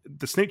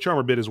 The snake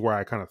charmer bit is where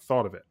I kind of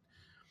thought of it.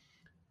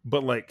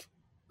 But like,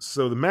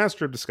 so the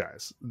Master of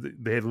Disguise,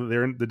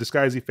 they're in the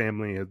Disguisey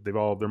family. They're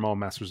all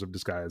masters of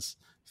disguise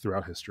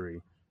throughout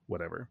history,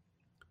 whatever.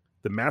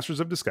 The Masters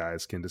of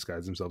Disguise can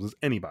disguise themselves as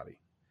anybody.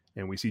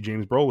 And we see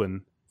James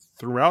Brolin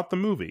throughout the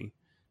movie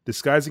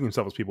disguising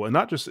himself as people. And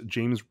not just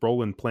James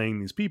Brolin playing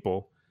these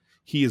people.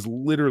 He is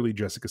literally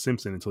Jessica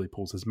Simpson until he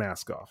pulls his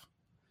mask off.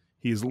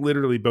 He is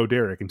literally Bo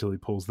Derek until he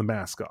pulls the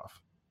mask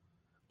off.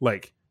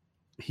 Like,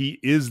 he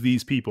is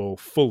these people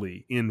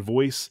fully in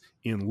voice,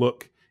 in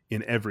look,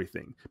 in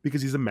everything,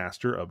 because he's a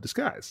master of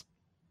disguise.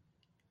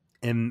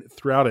 And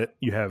throughout it,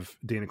 you have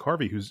Dana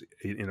Carvey, who's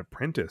an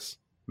apprentice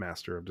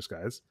master of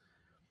disguise.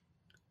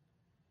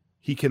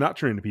 He cannot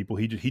turn into people.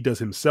 He does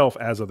himself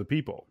as other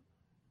people.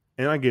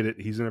 And I get it.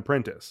 He's an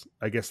apprentice.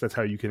 I guess that's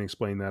how you can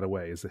explain that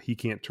away, is that he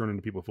can't turn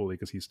into people fully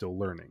because he's still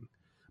learning.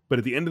 But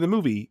at the end of the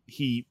movie,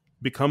 he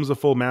becomes a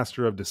full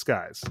master of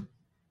disguise.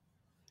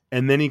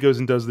 And then he goes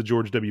and does the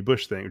George W.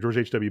 Bush thing, George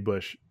H.W.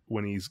 Bush,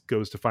 when he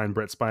goes to find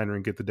Brett Spiner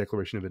and get the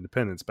Declaration of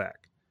Independence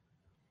back.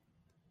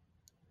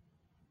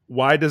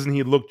 Why doesn't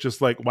he look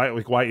just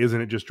why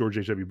isn't it just George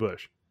H.W.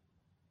 Bush?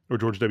 Or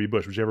George W.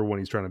 Bush, whichever one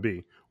he's trying to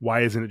be.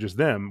 Why isn't it just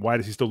them? Why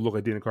does he still look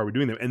like Dana Carvey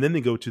doing them? And then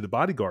they go to the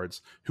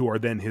bodyguards, who are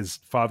then his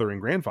father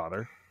and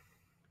grandfather.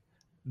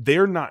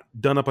 They're not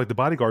done up like the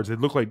bodyguards. They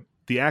look like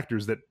the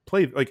actors that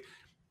play. Like,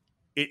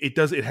 it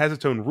has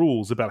its own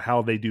rules about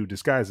how they do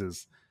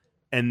disguises.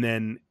 And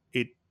then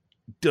it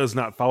does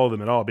not follow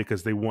them at all,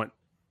 because they want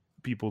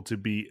people to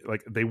be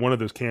like, they wanted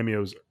those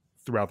cameos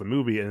throughout the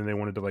movie, and then they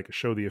wanted to like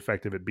show the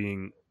effect of it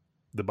being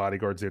the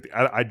bodyguards there.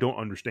 I don't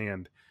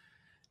understand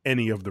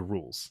any of the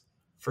rules.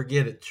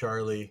 Forget it,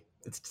 Charlie.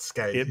 It's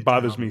disguised. It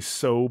bothers me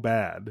so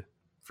bad.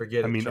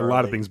 Forget it. I mean, Charlie. a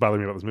lot of things bother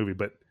me about this movie,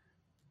 but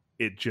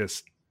it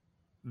just,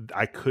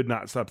 I could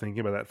not stop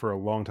thinking about that for a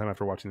long time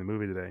after watching the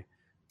movie today.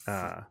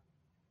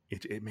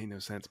 It made no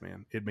sense,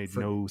 man. It made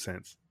no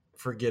sense.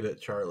 Forget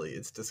it, Charlie.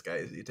 It's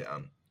Disguisey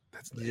Town.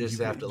 You just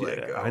have to let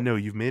it go. I know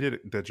you've made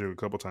that joke a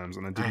couple times,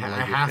 and I didn't like it.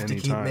 I have to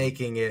keep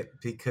making it,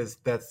 because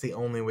that's the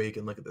only way you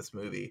can look at this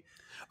movie.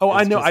 Oh,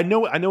 I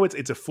know.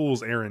 It's a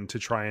fool's errand to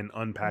try and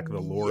unpack the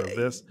lore of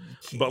this,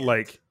 but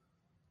like,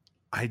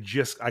 I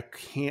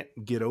can't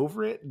get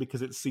over it,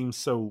 because it seems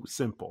so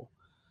simple.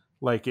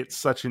 Like, it's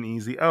such an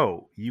easy,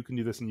 you can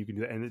do this and you can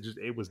do that, and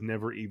it was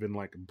never even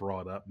like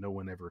brought up. No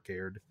one ever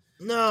cared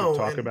to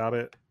talk about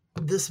it.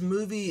 This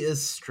movie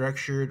is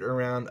structured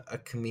around a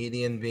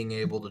comedian being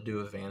able to do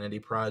a vanity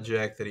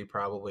project that he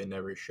probably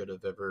never should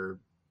have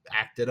ever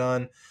acted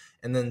on.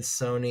 And then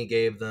Sony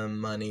gave them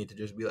money to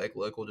just be like,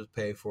 look, we'll just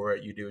pay for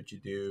it. You do what you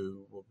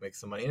do. We'll make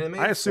some money. And it made,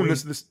 I assume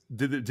this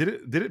did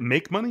it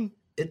make money?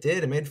 It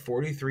did. It made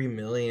 $43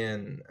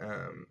 million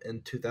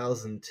in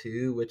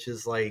 2002, which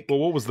is like, well,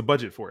 what was the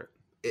budget for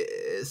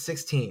it?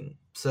 16.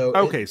 So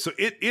okay, so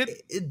it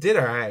did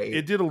all right.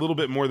 It did a little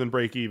bit more than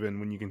break even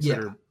when you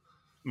consider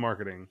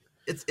marketing.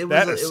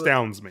 That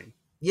astounds me.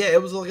 Yeah,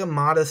 it was like a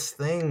modest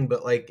thing,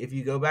 but like, if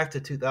you go back to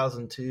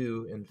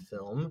 2002 in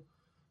film,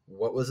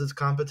 what was its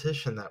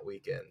competition that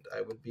weekend?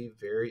 I would be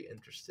very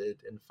interested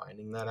in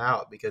finding that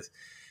out, because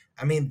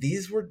I mean,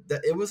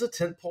 it was a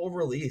tentpole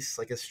release.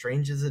 Like, as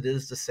strange as it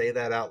is to say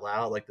that out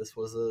loud, like, this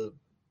was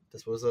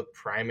a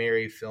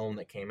primary film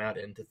that came out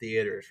into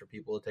theaters for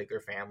people to take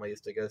their families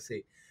to go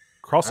see.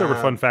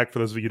 Crossover fun fact for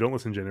those of you who don't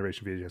listen to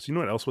Generation VHS. You know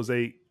what else was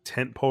a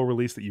tentpole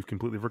release that you've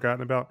completely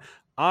forgotten about?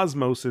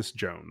 Osmosis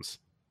Jones.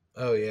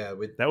 Oh yeah,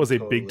 that was a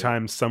big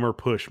time summer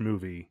push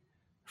movie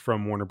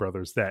from Warner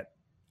Brothers that,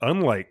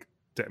 unlike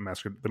the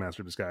Master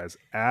of Disguise,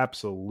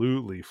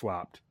 absolutely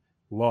flopped.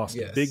 Lost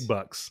big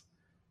bucks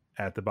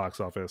at the box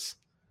office.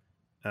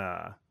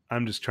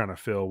 I'm just trying to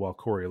fill while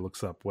Corey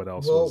looks up what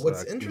else. Well,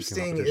 what's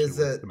interesting is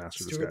that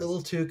Stuart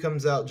Little 2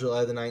 comes out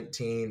July the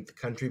 19th.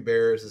 Country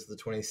Bears is the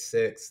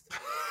 26th.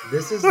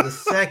 This is the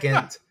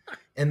second,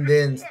 and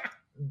then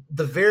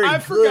the very I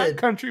forgot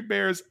Country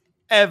Bears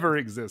ever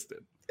existed.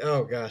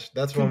 Oh gosh,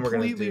 that's one we're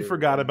going to do. Completely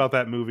forgot about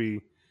that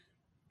movie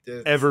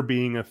ever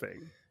being a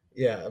thing.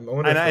 Yeah,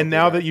 and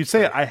now that you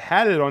say it, I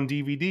had it on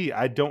DVD.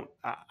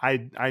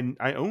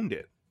 I owned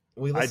it.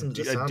 We listened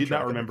to the soundtrack. I did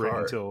not remember it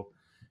until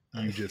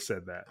you just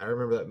said that. I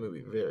remember that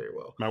movie very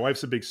well. My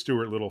wife's a big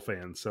Stuart Little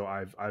fan, so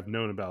I've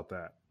known about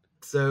that.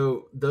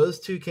 So those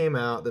two came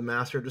out. The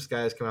Master of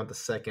Disguise came out the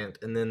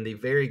 2nd, and then the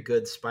very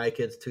good Spy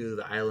Kids 2: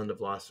 The Island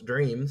of Lost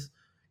Dreams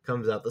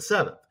comes out the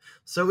 7th.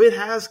 So it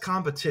has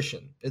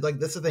competition.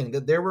 That's the thing,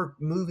 that there were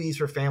movies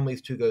for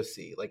families to go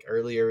see. Like,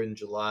 earlier in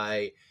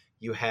July,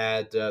 you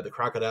had the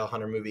Crocodile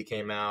Hunter movie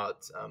came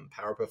out.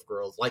 Powerpuff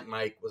Girls, Like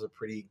Mike, was a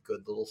pretty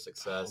good little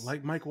success.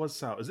 Like Mike was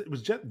solid.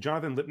 Was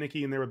Jonathan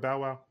Lipnicki in there with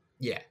Bow Wow?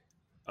 Yeah.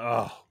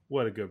 Oh,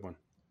 what a good one.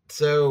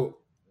 So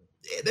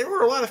there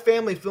were a lot of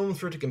family films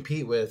for it to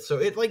compete with. So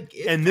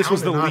and this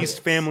was the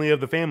least family of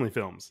the family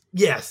films.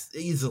 Yes,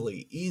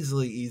 easily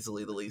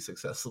the least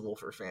accessible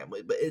for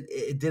family, but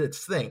it did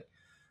its thing.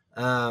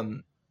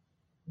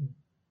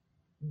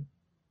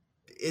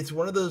 It's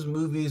one of those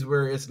movies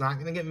where it's not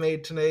going to get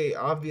made today,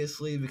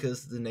 obviously,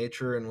 because the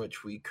nature in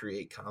which we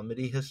create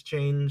comedy has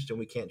changed, and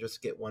we can't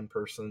just get one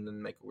person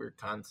and make a weird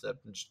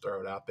concept and just throw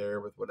it out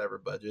there with whatever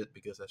budget,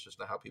 because that's just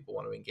not how people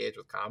want to engage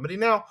with comedy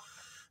now,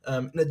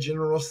 in a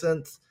general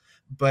sense.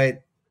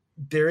 But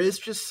there is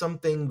just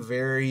something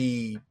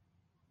it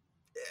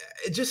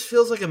just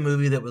feels like a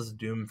movie that was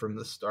doomed from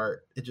the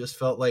start. It just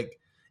felt like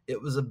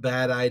it was a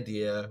bad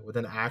idea with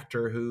an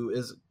actor who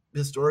is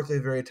historically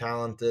very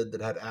talented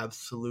that had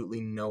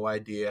absolutely no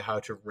idea how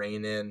to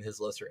rein in his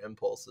lesser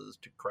impulses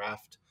to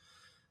craft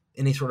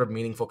any sort of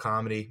meaningful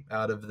comedy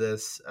out of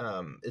this.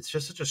 It's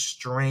just such a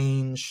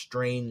strange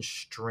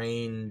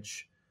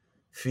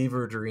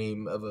fever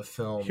dream of a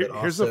film.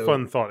 Here's a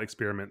fun thought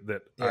experiment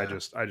that Yeah.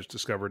 I just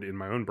discovered in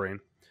my own brain.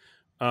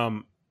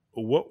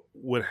 What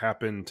would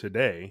happen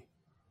today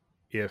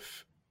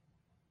if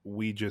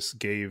we just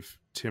gave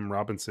Tim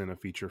Robinson a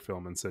feature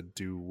film and said,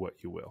 "Do what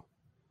you will"?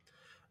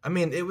 I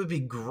mean, it would be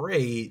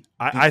great.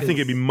 I think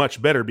it'd be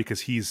much better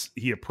because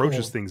he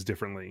approaches things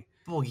differently.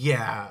 Well,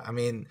 yeah. I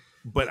mean,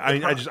 but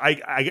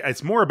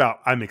it's more about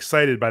I'm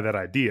excited by that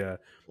idea.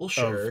 Well,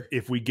 sure. Of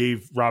if we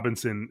gave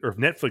Robinson, or if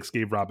Netflix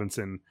gave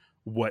Robinson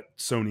what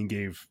Sony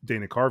gave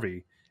Dana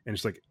Carvey, and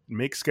it's like,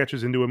 make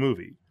sketches into a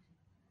movie,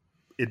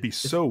 it'd be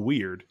so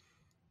weird.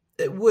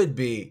 It would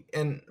be.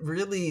 And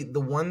really, the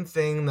one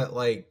thing that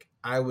like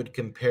I would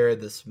compare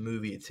this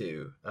movie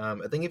to,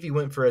 I think if you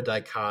went for a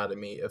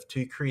dichotomy of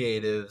two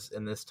creatives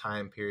in this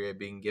time period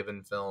being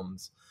given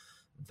films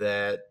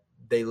that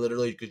they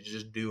literally could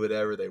just do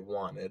whatever they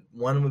wanted.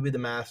 One would be The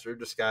Master of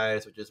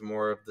Disguise, which is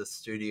more of the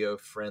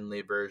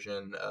studio-friendly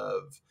version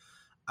of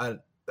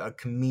a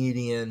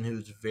comedian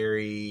who's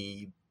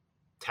very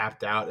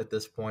tapped out at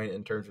this point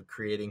in terms of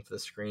creating for the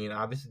screen.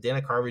 Obviously,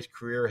 Dana Carvey's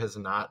career has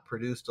not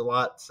produced a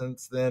lot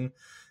since then.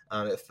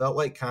 It felt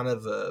like kind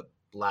of a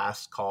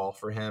last call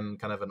for him,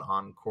 kind of an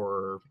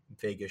encore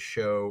Vegas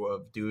show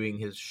of doing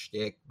his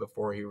shtick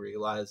before he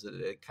realized that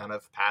it kind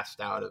of passed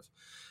out of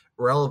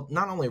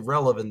not only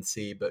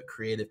relevancy but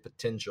creative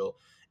potential.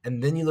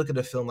 And then you look at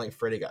a film like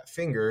Freddy Got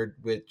Fingered,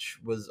 which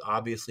was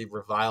obviously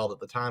reviled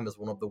at the time as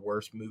one of the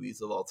worst movies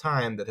of all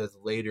time, that has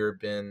later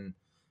been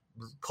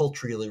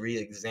culturally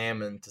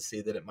re-examined to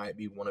see that it might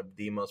be one of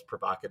the most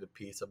provocative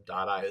piece of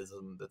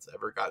Dadaism that's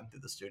ever gotten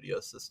through the studio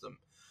system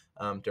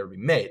to ever be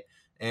made.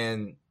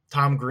 And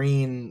Tom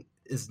Green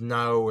is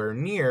nowhere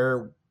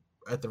near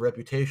at the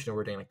reputation of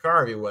where Dana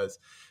Carvey was,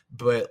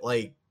 but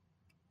like,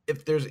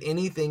 if there's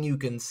anything you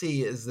can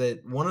see is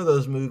that one of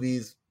those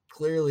movies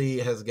clearly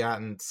has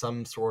gotten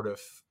some sort of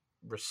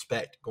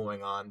respect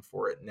going on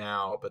for it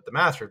now, but The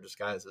Master of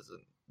Disguise is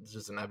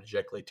just an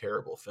abjectly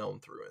terrible film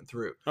through and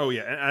through. Oh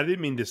yeah, and I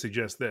didn't mean to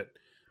suggest that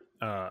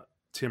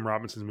Tim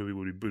Robinson's movie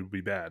would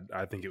be bad.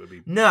 I think it would be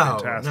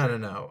fantastic.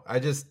 No.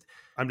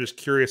 I'm just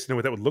curious to know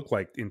what that would look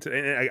like. And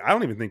I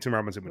don't even think Tim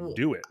Robinson would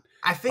do it.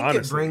 I think honestly,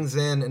 it brings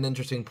in an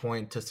interesting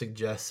point to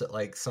suggest that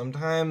like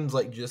sometimes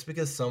like just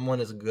because someone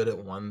is good at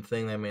one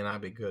thing, they may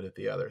not be good at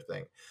the other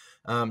thing.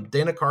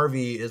 Dana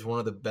Carvey is one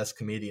of the best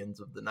comedians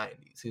of the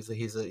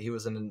 90s. He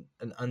was an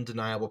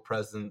undeniable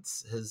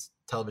presence. His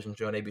television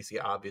show on ABC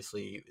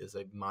obviously is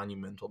a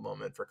monumental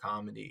moment for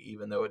comedy,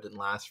 even though it didn't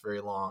last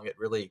very long. It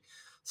really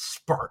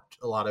sparked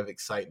a lot of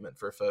excitement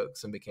for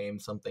folks and became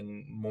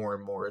something more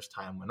and more as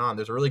time went on.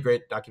 There's a really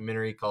great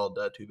documentary called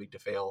Too Big to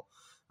Fail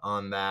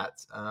on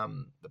that,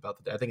 about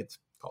I think it's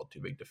called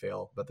Too Big to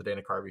Fail, about the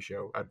Dana Carvey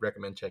show. I'd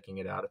recommend checking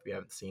it out if you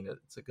haven't seen it.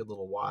 It's a good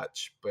little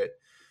watch. But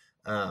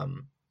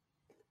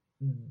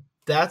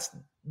that's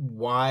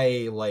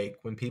why, like,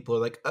 when people are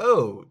like,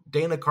 oh,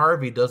 Dana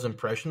Carvey does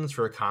impressions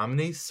for a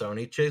comedy,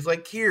 Sony checks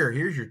like,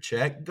 here's your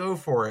check, go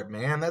for it,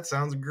 man, that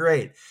sounds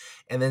great.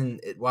 And then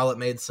while it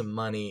made some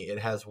money, it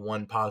has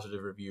one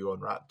positive review on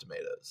Rotten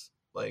Tomatoes.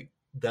 Like,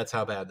 that's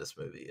how bad this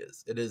movie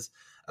is. It is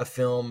a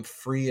film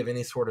free of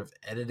any sort of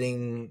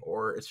editing,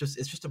 or it's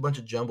just a bunch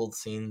of jumbled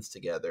scenes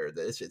together.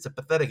 It's a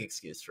pathetic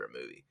excuse for a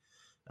movie.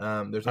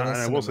 There's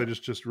I will say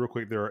just real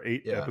quick, there are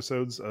 8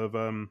 episodes of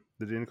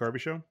the Dana Carvey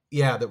show.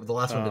 Yeah, the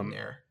last one didn't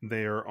air.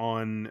 They are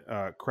on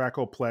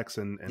Crackle, Plex,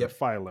 and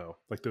Philo,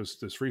 like those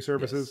free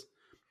services. Yes.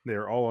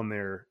 They're all on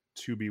there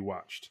to be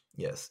watched.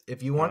 Yes,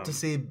 if you want to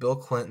see Bill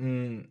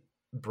Clinton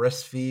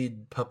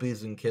breastfeed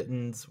puppies and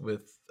kittens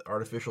with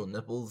artificial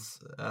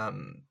nipples,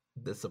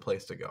 that's the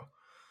place to go.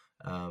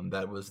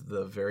 That was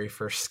the very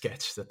first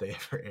sketch that they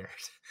ever aired.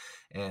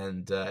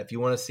 And if you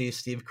want to see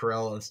Steve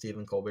Carell and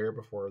Stephen Colbert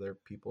before they're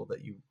people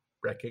that you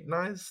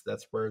recognize,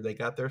 that's where they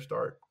got their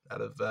start, out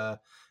of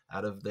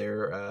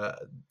their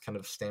kind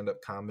of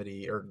stand-up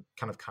comedy or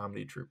kind of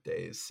comedy troupe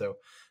days. So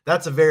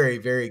that's a very,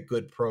 very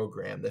good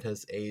program that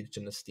has aged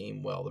in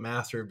esteem well. The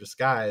Master of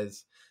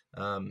Disguise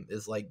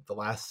is like the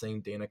last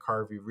thing Dana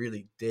Carvey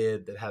really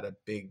did that had a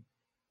big,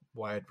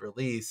 wide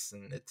release,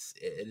 and it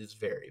is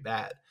very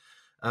bad.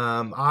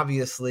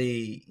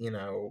 Obviously, you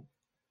know,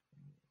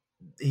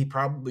 he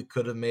probably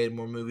could have made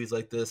more movies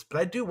like this, but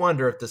I do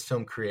wonder if this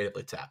film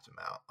creatively tapped him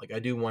out. Like, I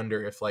do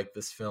wonder if like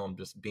this film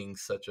just being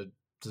such a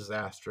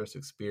disastrous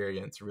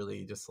experience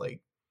really just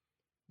like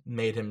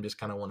made him just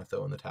kind of want to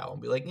throw in the towel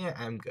and be like, yeah,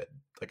 I'm good.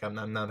 Like, I'm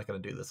not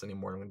going to do this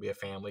anymore. I'm going to be a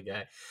family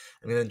guy.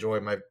 I'm going to enjoy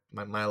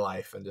my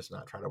life and just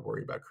not try to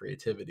worry about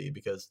creativity,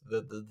 because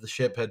the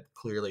ship had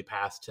clearly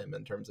passed him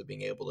in terms of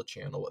being able to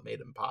channel what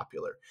made him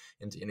popular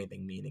into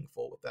anything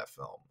meaningful with that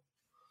film.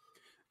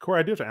 Corey,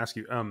 I do have to ask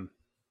you,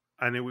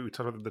 I know we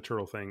talked about the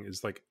turtle thing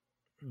is like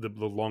the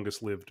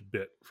longest lived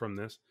bit from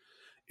this.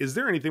 Is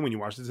there anything when you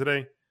watched it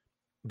today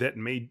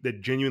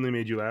that genuinely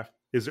made you laugh?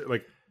 Is there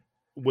like,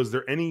 was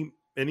there any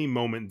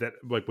moment that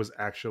like was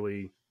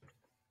actually,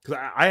 because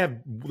I have,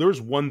 there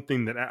was one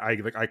thing that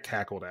I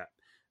cackled at,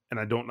 and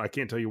I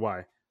can't tell you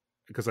why,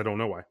 because I don't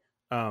know why.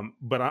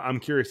 But I'm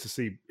curious to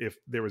see if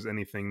there was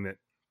anything that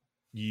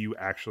you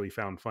actually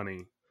found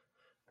funny.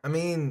 I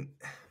mean,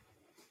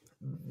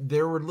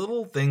 there were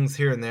little things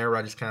here and there where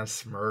I just kind of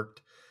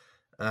smirked,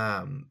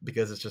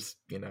 because it's just,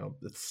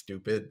 it's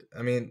stupid.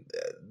 I mean,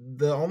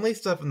 the only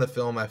stuff in the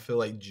film I feel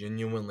like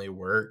genuinely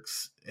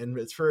works, and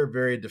it's for a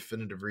very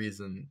definitive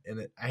reason.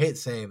 And I hate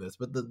saying this,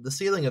 but the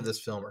ceiling of this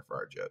film are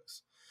fart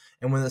jokes.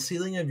 And when the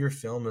ceiling of your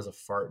film is a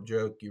fart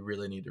joke, you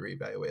really need to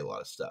reevaluate a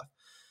lot of stuff.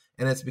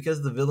 And it's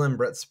because the villain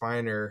Brett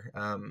Spiner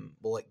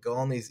will like go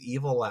on these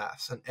evil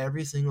laughs, and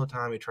every single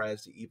time he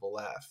tries to evil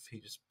laugh, he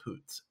just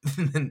poots,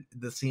 and then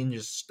the scene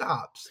just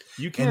stops.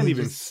 You can't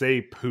even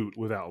say poot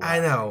without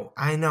laughing.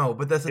 I know,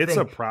 but that's the thing. It's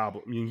a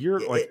problem. I mean,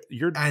 you're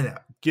I know,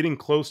 getting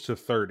close to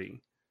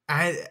 30.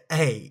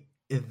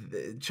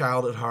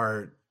 Child at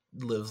heart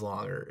lives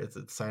longer.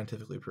 It's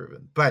scientifically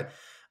proven. But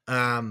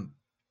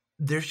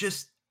there's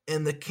just,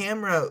 and the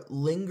camera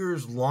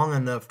lingers long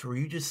enough to where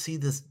you just see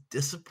this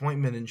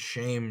disappointment and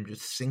shame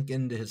just sink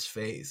into his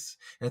face.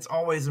 And it's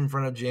always in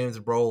front of James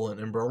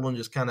Brolin, and Brolin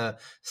just kind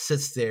of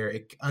sits there.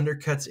 It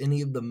undercuts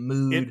any of the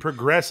mood. It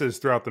progresses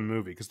throughout the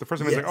movie, because the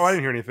first time he's like, "Oh, I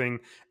didn't hear anything,"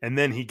 and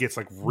then he gets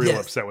like real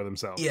upset with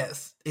himself.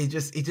 Yes, it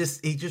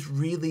just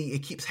really, it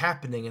keeps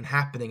happening and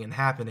happening and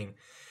happening.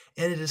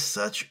 And it is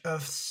such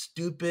a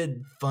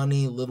stupid,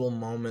 funny little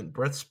moment.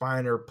 Brett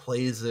Spiner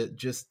plays it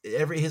just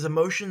his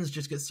emotions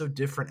just get so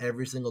different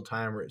every single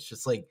time, where it's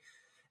just like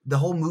the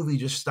whole movie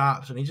just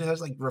stops and he just has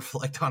to like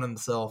reflect on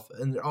himself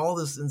and all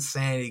this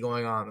insanity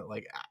going on.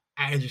 Like,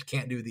 I just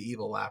can't do the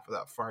evil laugh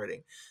without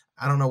farting.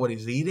 I don't know what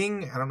he's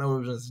eating. I don't know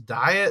what his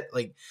diet.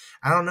 Like,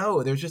 I don't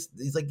know.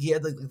 He's like, he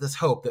had like this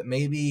hope that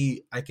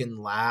maybe I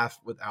can laugh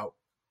without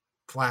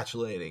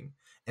flatulating.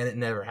 And it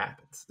never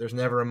happens. There's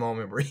never a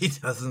moment where he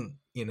doesn't,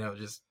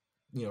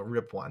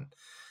 rip one.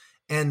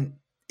 And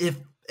if,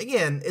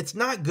 again, it's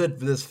not good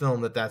for this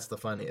film that's the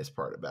funniest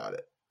part about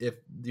it. If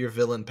your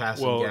villain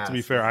passing gas. Well, to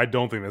be fair, I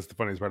don't think that's the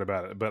funniest part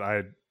about it, but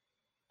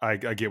I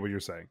get what you're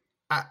saying.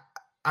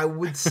 I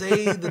would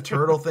say the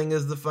turtle thing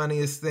is the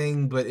funniest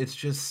thing, but it's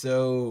just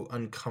so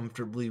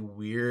uncomfortably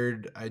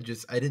weird. I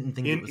didn't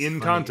think it was in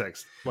funny.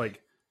 Context.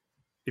 Like,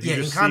 if you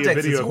just see a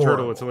context, video of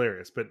turtle, it's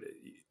hilarious. But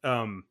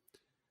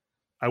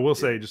I will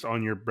say, just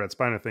on your Brett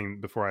Spiner thing,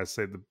 before I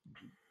say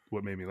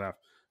what made me laugh,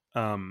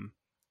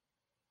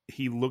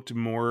 he looked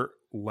more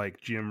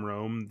like Jim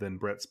Rome than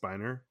Brett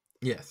Spiner.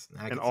 Yes,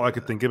 and all I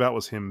could think about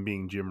was him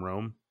being Jim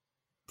Rome,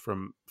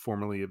 from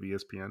formerly of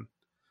ESPN,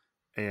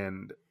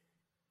 and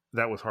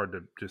that was hard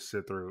to just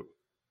sit through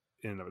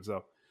in and of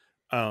itself.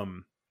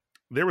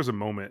 There was a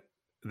moment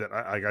that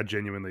I got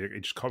genuinely,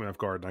 it just caught me off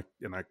guard,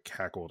 and I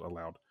cackled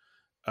aloud.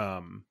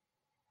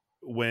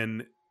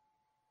 When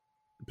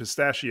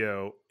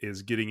Pistachio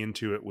is getting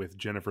into it with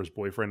Jennifer's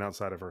boyfriend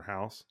outside of her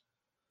house,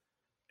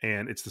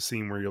 and it's the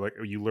scene where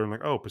you learn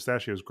like, oh,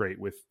 Pistachio's great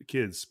with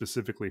kids,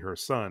 specifically her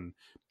son,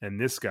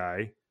 and this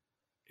guy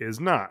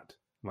is not.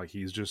 Like,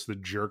 he's just the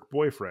jerk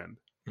boyfriend.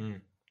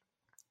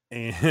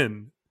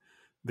 And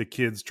the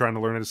kid's trying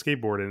to learn how to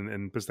skateboard,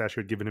 and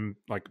Pistachio had given him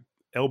like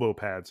elbow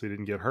pads so he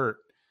didn't get hurt,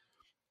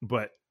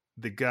 but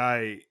the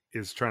guy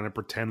is trying to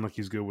pretend like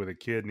he's good with a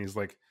kid, and he's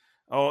like,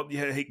 oh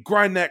yeah, hey,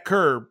 grind that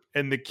curb,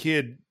 and the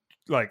kid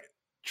like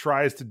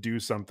tries to do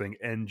something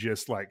and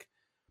just like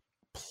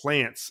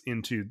plants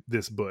into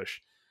this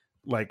bush,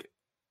 like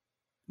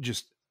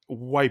just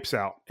wipes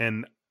out.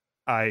 And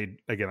I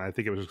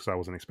think it was because I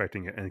wasn't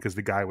expecting it, and because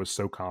the guy was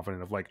so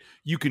confident of like,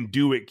 you can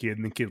do it, kid,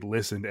 and the kid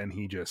listened, and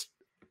he just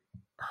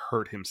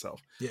hurt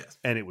himself. Yes.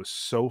 And it was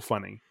so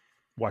funny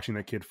watching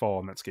that kid fall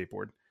on that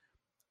skateboard.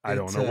 I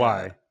don't know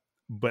why,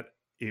 but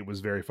it was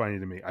very funny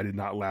to me. I did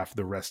not laugh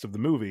the rest of the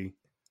movie,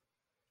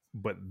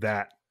 but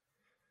that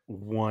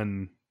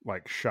one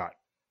like shot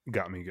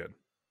got me good.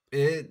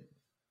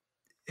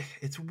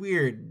 It's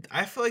weird.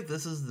 I feel like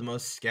this is the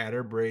most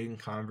scatterbrained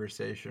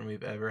conversation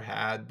we've ever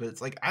had, but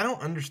it's like, I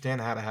don't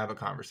understand how to have a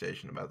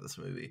conversation about this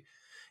movie.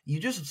 You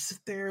just sit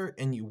there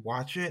and you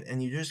watch it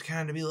and you just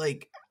kind of be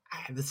like,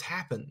 this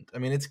happened. I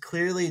mean, it's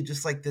clearly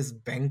just like this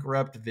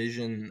bankrupt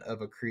vision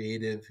of a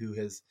creative who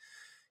has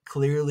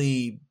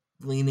clearly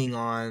leaning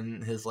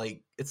on his,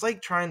 like, it's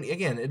like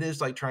it is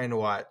like trying to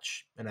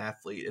watch an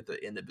athlete at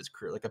the end of his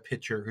career, like a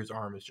pitcher whose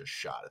arm is just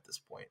shot at this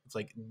point. It's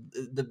like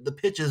the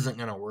pitch isn't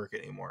going to work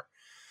anymore.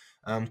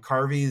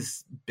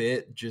 Carvey's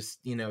bit, just,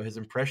 his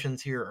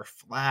impressions here are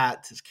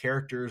flat. His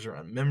characters are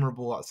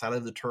unmemorable outside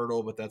of the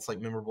turtle, but that's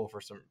like memorable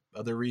for some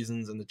other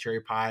reasons. And the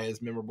cherry pie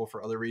is memorable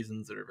for other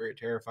reasons that are very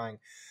terrifying.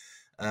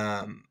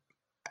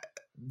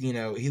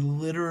 He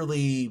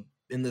literally,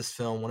 in this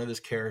film, one of his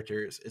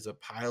characters is a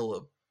pile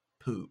of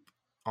poop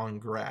on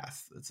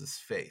grass. It's his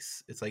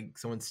face. It's like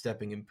someone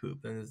stepping in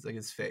poop, and it's like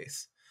his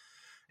face.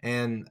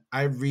 And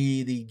I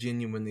really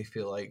genuinely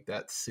feel like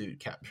that suit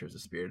captures the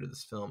spirit of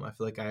this film. I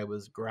feel like I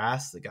was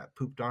grass that got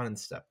pooped on and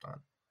stepped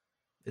on.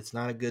 It's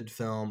not a good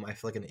film. I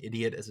feel like an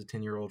idiot as a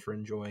 10-year-old for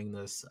enjoying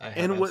this.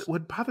 And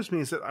what bothers me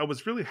is that I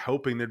was really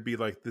hoping there'd be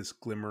like this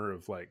glimmer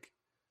of like,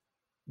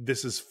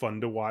 this is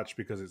fun to watch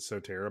because it's so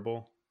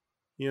terrible,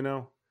 you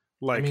know?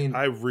 Like,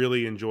 I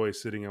really enjoy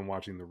sitting and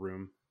watching The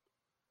Room.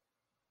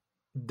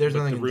 There's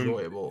nothing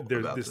enjoyable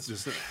about this.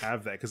 Doesn't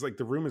have that, because like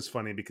The Room is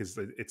funny because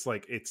it's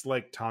like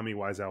Tommy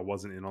Wiseau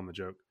wasn't in on the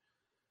joke,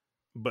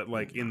 but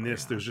like in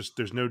this,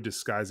 there's no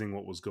disguising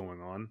what was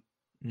going on.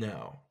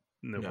 No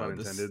pun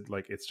intended.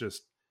 Like it's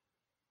just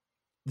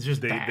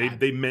bad.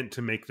 They meant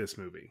to make this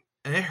movie,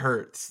 and it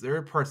hurts. There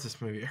are parts of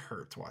this movie it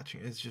hurts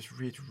watching. It's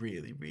really,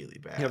 really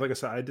bad. Yeah, like I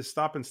said, I had to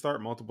stop and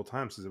start multiple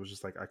times because it was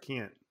just like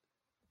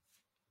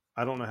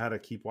I don't know how to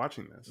keep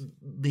watching this.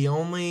 The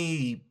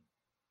only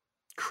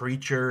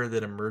creature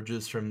that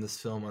emerges from this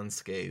film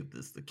unscathed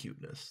is the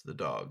cuteness, the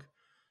dog.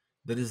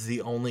 That is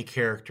the only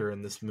character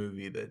in this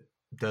movie that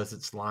does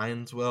its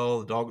lines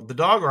well. The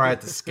dog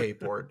rides a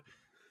skateboard.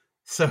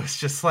 So it's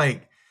just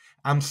like,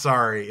 I'm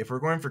sorry if we're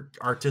going for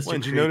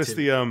artistic. Did you notice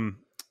the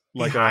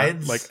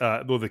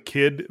the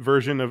kid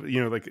version of,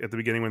 you know, like at the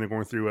beginning when they're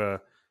going through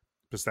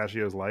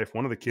Pistachio's life,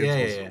 one of the kids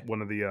was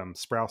one of the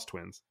Sprouse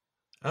twins.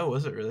 Oh,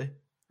 was it really?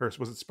 Or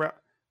was it Sprouse?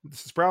 The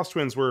Sprouse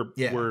twins were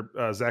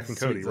Zach and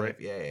Cody, right?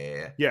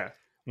 Yeah.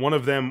 One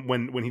of them,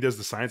 when he does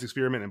the science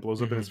experiment and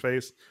blows up in his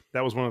face,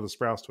 that was one of the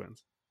Sprouse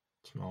twins.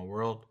 Small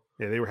world.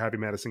 Yeah, they were Happy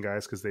Madison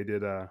guys because they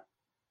did.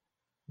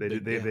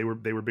 They were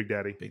Big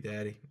Daddy. Big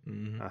Daddy.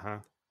 Mm-hmm.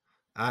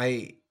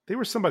 They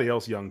were somebody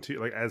else young too.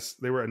 Like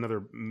they were in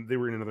another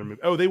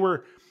movie. Oh, they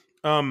were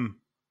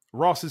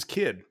Ross's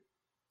kid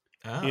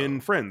in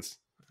Friends.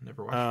 I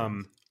never watched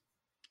Friends.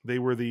 They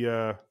were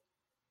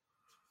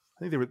I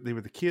think they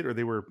were the kid, or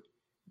they were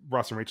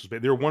Ross and Rachel's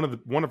baby. They were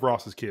one of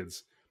Ross's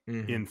kids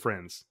in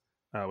Friends.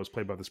 Was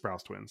played by the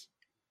Sprouse twins.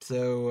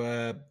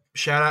 So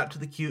shout out to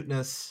the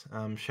cuteness.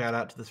 Shout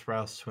out to the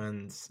Sprouse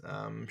twins.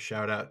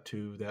 Shout out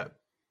to that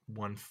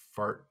one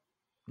fart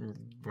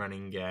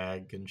running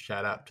gag, and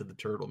shout out to the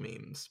turtle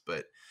memes.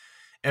 But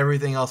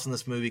everything else in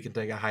this movie can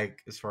take a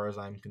hike as far as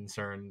I'm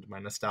concerned. My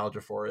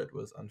nostalgia for it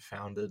was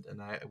unfounded,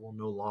 and I will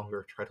no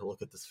longer try to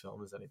look at this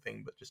film as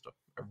anything but just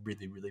a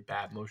really, really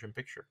bad motion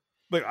picture.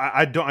 Like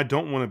I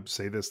don't want to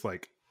say this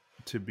like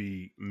to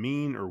be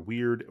mean or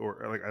weird,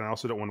 or like, I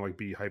also don't want to like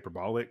be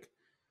hyperbolic.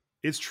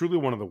 It's truly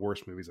one of the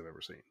worst movies I've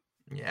ever seen.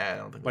 Yeah, I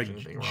don't think like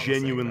there's anything wrong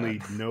genuinely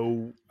with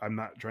no. I'm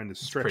not trying to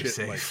stretch it.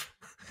 Safe. Like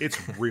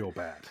it's real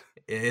bad.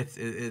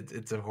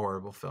 It's a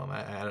horrible film.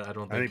 I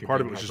don't think. I think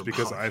part of it was just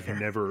because I've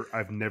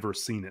never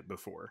seen it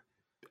before.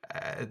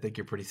 I think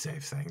you're pretty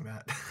safe saying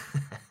that.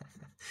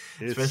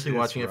 Especially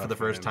watching it for the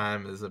first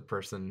time as a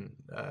person,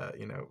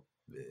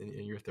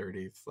 in your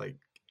 30s. Like,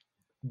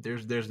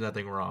 there's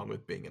nothing wrong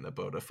with being in the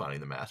boat of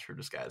finding the master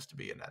disguised to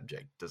be an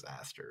abject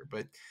disaster.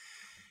 But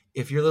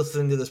if you're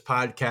listening to this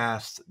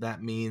podcast,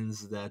 that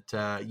means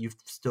that you've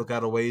still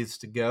got a ways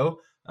to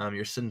go.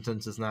 Your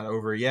sentence is not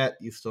over yet.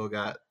 You've still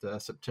got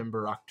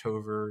September,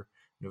 October,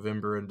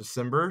 November, and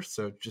December.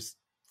 So just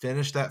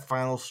finish that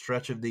final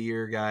stretch of the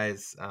year,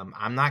 guys.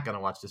 I'm not going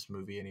to watch this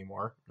movie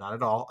anymore. Not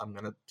at all. I'm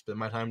going to spend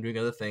my time doing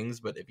other things.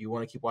 But if you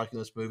want to keep watching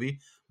this movie,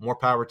 more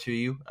power to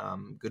you.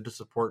 Good to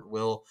support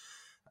Will,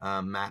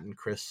 Matt, and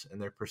Chris in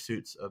their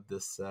pursuits of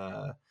this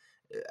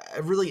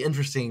really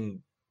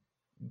interesting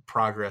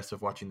progress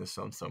of watching this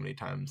film so many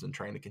times and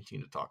trying to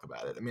continue to talk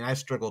about it. I mean, I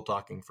struggle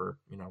talking for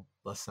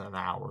less than an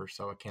hour,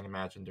 so I can't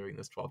imagine doing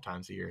this 12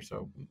 times a year.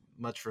 So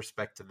much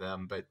respect to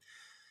them, but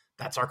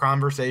that's our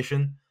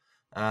conversation.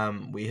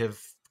 We have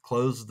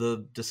closed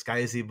the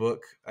Disguisey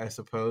book, I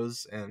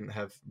suppose, and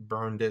have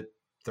burned it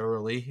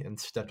thoroughly and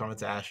stepped on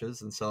its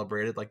ashes and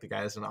celebrated like the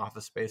guys in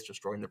Office Space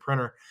destroying the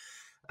printer.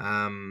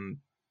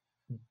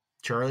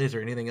 Charlie, is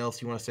there anything else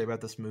you want to say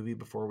about this movie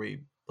before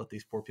we let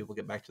these poor people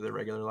get back to their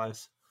regular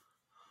lives?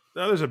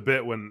 Now, there's a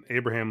bit when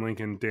Abraham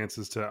Lincoln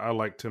dances to "I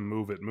Like to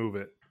Move It, Move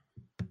It."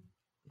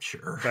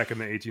 Sure. Back in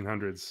the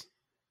 1800s,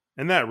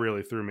 and that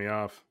really threw me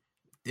off.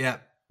 Yeah,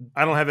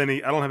 I don't have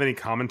any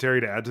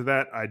commentary to add to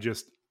that.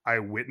 I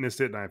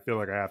witnessed it, and I feel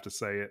like I have to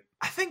say it.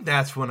 I think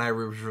that's when I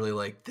was really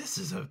like, "This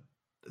is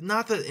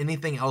not that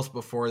anything else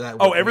before that."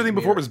 Oh, everything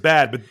before was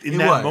bad, but in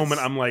that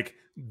moment, I'm like,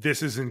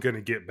 "This isn't going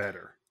to get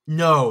better."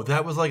 No,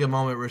 that was like a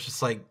moment where it's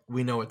just like,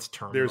 we know it's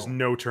terminal. There's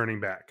no turning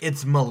back.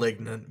 It's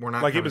malignant. We're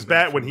not like it was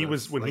bad when he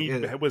was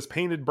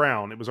painted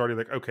brown. It was already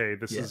like, okay,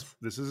 this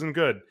isn't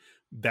good.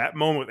 That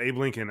moment with Abe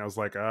Lincoln, I was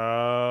like,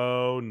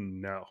 oh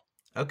no.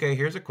 Okay,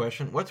 here's a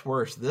question: what's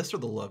worse, this or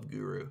The Love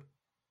Guru?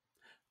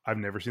 I've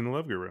never seen The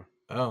Love Guru.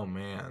 Oh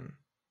man,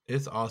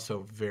 it's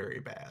also very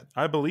bad.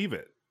 I believe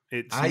it.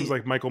 It seems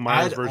like Michael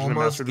Myers' version of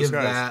Master Disguise.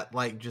 I'd almost give that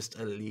like just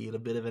a little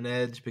bit of an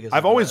edge because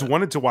I've always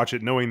wanted to watch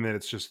it, knowing that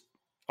it's just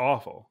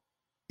awful.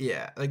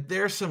 Yeah, like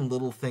there's some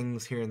little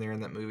things here and there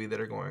in that movie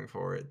that are going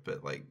for it,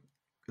 but like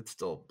it's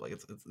still like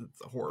it's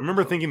a horror. I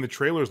remember thinking the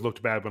trailers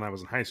looked bad when I was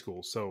in high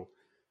school, so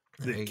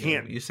it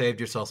can't. You saved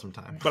yourself some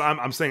time. But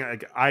I'm saying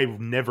like, I've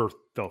never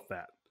felt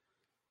that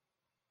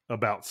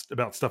about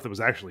stuff that was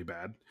actually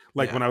bad.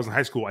 Like when I was in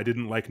high school, I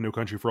didn't like No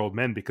Country for Old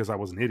Men because I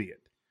was an idiot.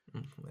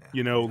 Yeah.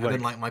 You know, I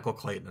didn't like Michael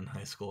Clayton in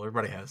high school.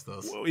 Everybody has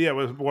those. Well, yeah,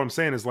 what I'm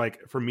saying is,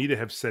 like, for me to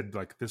have said,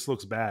 like, this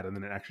looks bad, and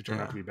then it actually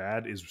turned out to Yeah. be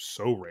bad is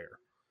so rare.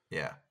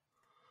 Yeah.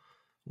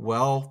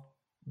 Well,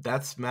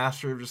 that's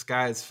Master of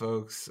Disguise,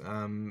 folks.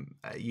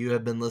 You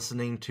have been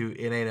listening to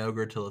It Ain't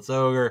Ogre Till It's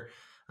Ogre.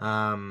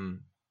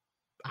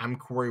 I'm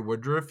Corey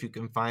Woodruff. You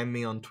can find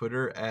me on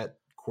Twitter at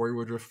Corey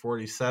Woodruff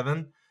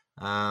 47.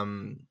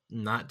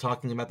 Not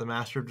talking about the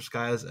Master of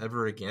Disguise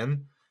ever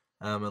again,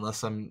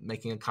 unless I'm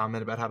making a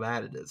comment about how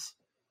bad it is.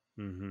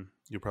 Mm-hmm.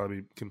 You'll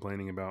probably be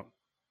complaining about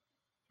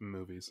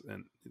movies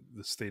and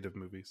the state of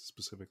movies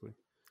specifically.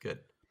 Good.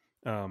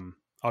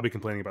 I'll be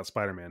complaining about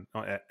Spider-Man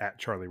at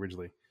Charlie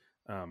Ridgely.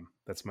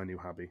 That's my new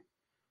hobby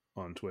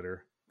on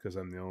Twitter because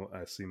I'm the only,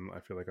 I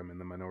feel like I'm in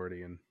the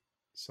minority, and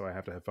so I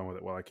have to have fun with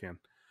it while I can.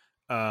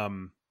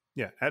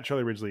 Yeah, at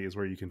Charlie Ridgely is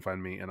where you can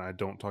find me, and I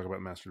don't talk about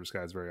Master of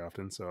Disguise very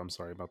often, so I'm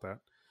sorry about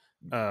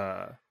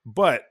that.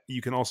 But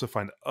you can also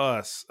find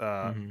us.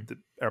 Our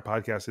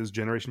podcast is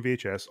Generation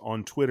VHS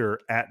on Twitter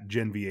at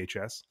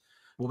GenVHS.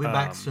 We'll be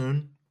back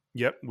soon.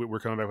 Yep, we're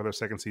coming back with our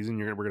second season.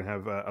 We're going to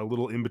have a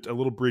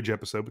little bridge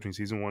episode between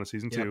season 1 and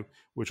season 2,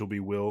 which will be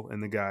Will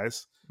and the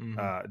guys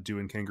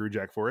doing Kangaroo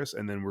Jack for us,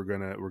 and then we're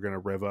gonna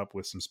rev up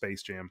with some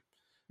Space Jam,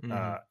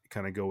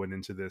 kind of going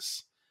into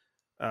this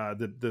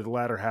the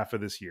latter half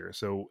of this year.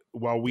 So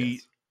while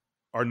we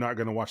are not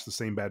going to watch the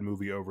same bad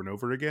movie over and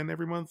over again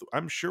every month,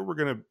 I'm sure we're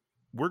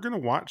gonna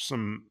watch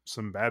some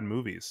bad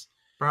movies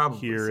probably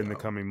here in the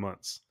coming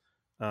months.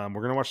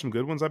 We're gonna watch some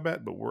good ones, I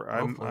bet, but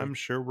I'm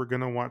sure we're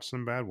gonna watch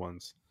some bad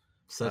ones.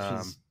 Such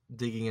as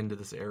digging into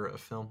this era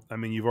of film. I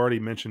mean, you've already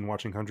mentioned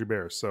watching Country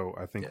Bears, so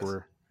I think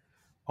we're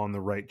on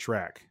the right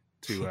track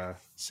to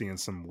seeing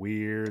some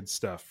weird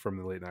stuff from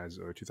the late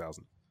 90s or 2000s.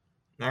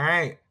 All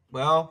right.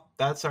 Well,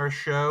 that's our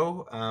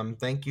show.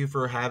 Thank you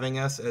for having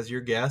us as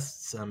your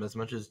guests. As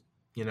much as,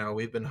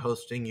 we've been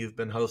hosting, you've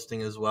been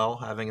hosting as well,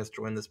 having us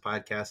join this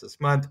podcast this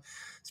month.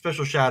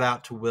 Special shout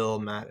out to Will,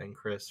 Matt, and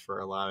Chris for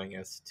allowing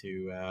us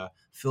to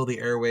fill the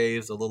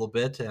airwaves a little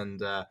bit.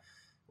 And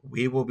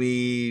we will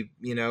be,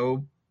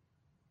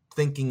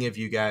 thinking of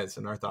you guys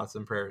in our thoughts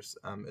and prayers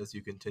as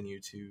you continue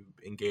to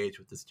engage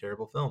with this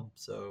terrible film.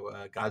 So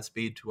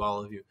Godspeed to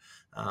all of you.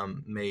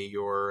 May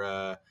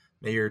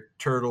your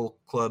turtle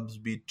clubs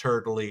be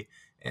turtly,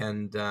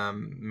 and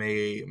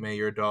may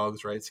your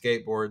dogs ride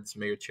skateboards.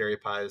 May your cherry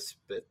pies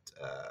spit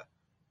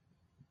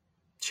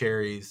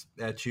cherries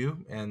at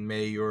you, and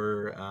may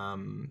your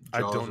I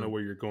don't know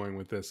where you're going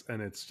with this,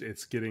 and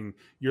it's getting,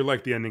 you're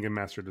like the ending of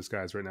Master of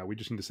Disguise right now. We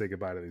just need to say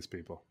goodbye to these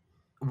people.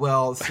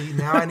 Well, see,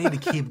 now I need to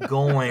keep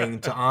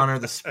going to honor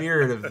the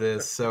spirit of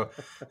this. So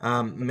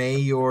may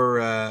your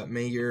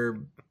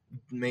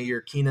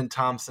Kenan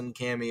Thompson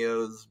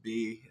cameos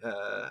be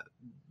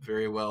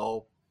very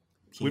well.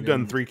 We've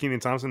done 2 Kenan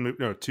Thompson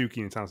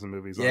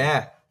movies.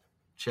 Yeah.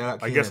 Shout out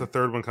Kenan. I guess a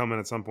third one coming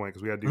at some point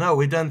because we had to do. No,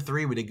 we've done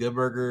 3. We did Good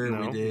Burger,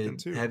 we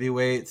did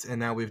Heavyweights, and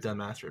now we've done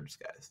Master of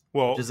Disguise.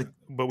 Well, it's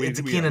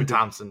a Kenan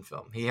Thompson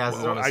film. He has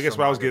his own. I guess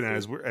what I was getting at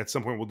is at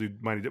some point we'll do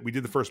Mighty. We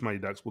did the first Mighty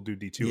Ducks. We'll do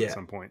D2 at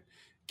some point.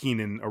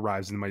 Kenan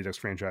arrives in the Mighty Ducks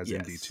franchise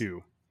in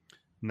D2.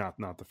 Not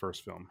the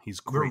first film.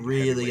 He's great. We're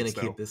really going to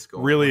keep this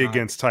going. Really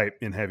against type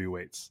in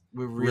Heavyweights.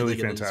 We're really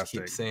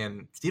fantastic. Keep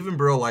saying Stephen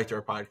Brill liked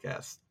our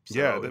podcast.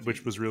 So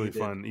which was really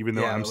fun. Even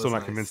though I'm still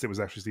not convinced it was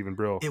actually Stephen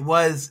Brill. It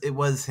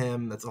was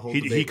him. That's a whole.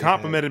 He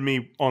complimented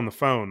me on the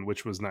phone,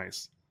 which was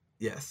nice.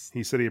 Yes.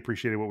 He said he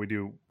appreciated what we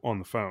do on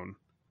the phone,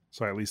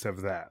 so I at least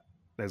have that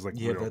as like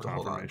real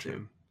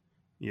confirmation.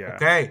 Yeah.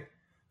 Okay.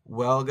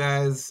 Well,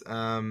 guys,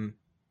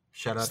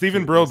 shout out.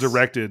 Stephen Brill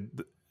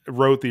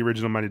wrote the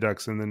original Mighty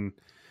Ducks, and then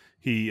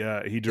he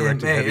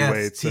directed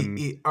Heavyweights and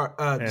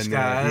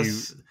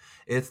Disguise.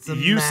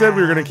 You said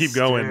we were going to keep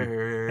going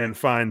and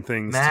find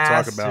things to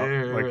talk about,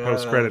 like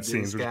post-credit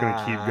scenes. We're just going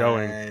to keep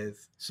going.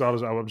 So I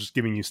was just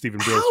giving you Stephen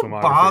Brill's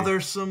filmography. How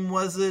bothersome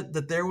was it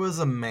that there was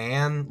a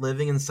man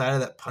living inside of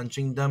that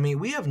punching dummy?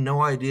 We have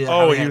no idea.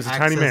 Oh, he was a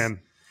tiny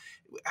man.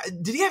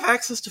 Did he have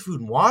access to food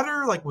and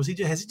water? Like, has he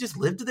just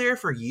lived there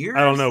for years?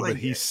 I don't know, but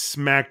he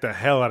smacked the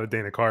hell out of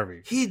Dana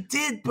Carvey. He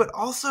did, but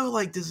also,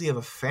 like, does he have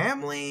a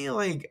family?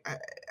 Like,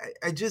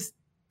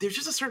 there's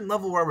just a certain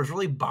level where I was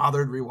really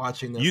bothered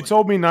rewatching this. You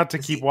told me not to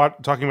keep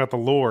talking about the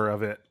lore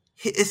of it.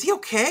 Is he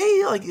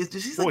okay? Like,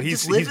 does he like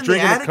he's live in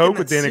drinking the attic a Coke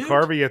with Dana suit?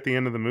 Carvey at the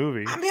end of the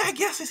movie. I mean, I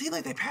guess it seemed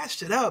like they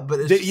patched it up, but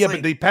it's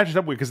but they patched it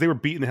up because they were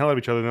beating the hell out of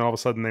each other, and then all of a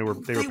sudden they were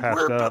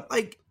patched up. But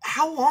like,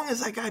 how long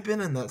has that guy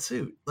been in that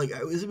suit? Like,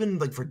 has it been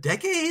like for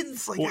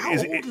decades? Like, how old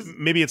is it?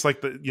 Maybe it's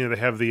like they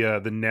have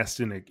the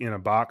nest in a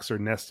box or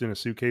nest in a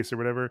suitcase or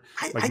whatever.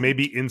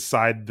 Maybe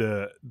inside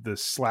the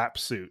slap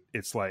suit,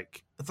 it's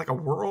like a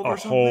world or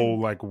something. Whole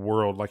like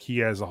world. Like he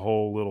has a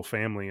whole little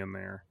family in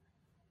there.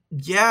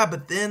 Yeah,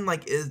 but then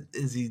like,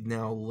 is he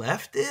now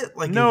left it?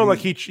 Like, no, like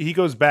he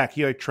goes back.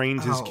 He like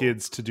trains his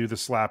kids to do the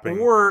slapping,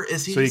 or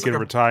is he so he can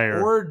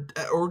retire? Or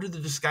do the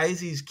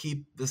disguisees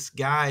keep this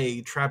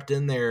guy trapped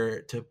in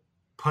there to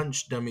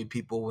punch dummy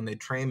people when they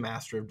train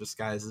Master of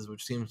Disguises,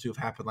 which seems to have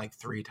happened like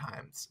 3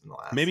 times in the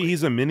last. Maybe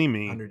he's a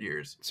mini-me 100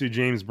 years to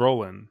James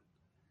Brolin.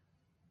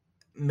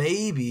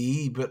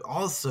 maybe, but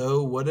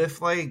also, what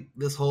if like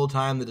this whole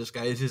time the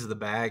disguises are the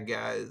bad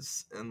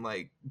guys, and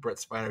like Brett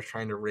Spiner's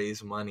trying to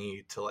raise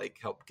money to like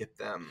help get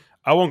them?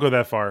 I won't go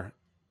that far,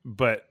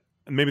 but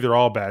maybe they're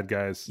all bad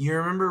guys. You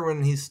remember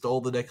when he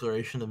stole the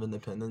Declaration of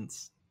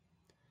Independence?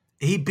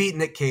 He beat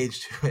Nick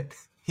Cage to it.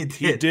 He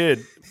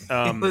did.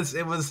 It was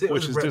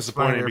which is Brett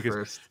disappointing Spiner because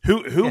first.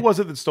 who was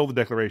it that stole the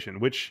Declaration?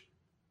 Which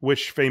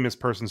famous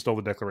person stole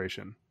the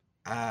Declaration?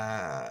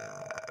 I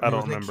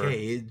don't Nick remember.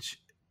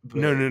 Cage. But...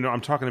 No.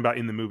 I'm talking about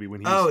in the movie when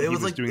he was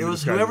doing it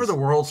was disguises. whoever the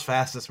world's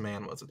fastest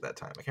man was at that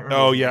time. I can't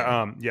remember. Oh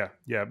yeah,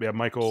 yeah.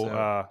 Michael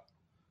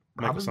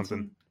Robinson?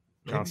 something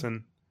Maybe?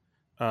 Johnson.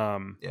 Yeah.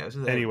 It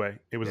was Anyway,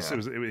 it was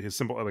his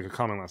simple, like a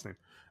common last name.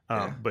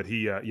 But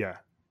he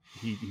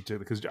took,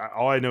 because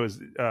all I know is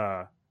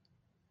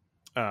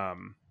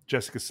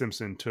Jessica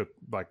Simpson took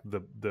like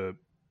the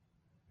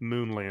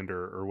Moonlander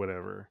or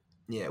whatever.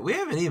 Yeah, we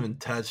haven't even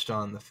touched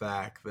on the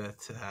fact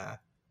that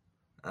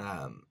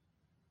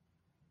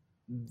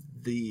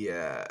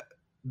the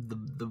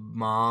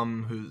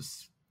mom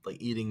who's like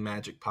eating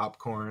magic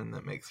popcorn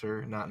that makes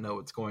her not know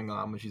what's going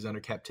on when she's under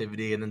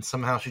captivity, and then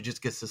somehow she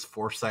just gets this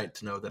foresight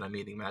to know that I'm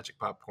eating magic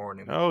popcorn.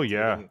 And oh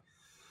yeah,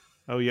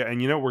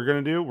 and you know what we're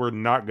gonna do? We're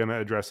not gonna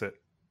address it.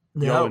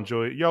 No.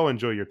 Y'all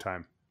enjoy your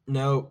time.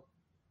 No,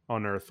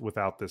 on Earth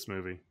without this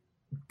movie.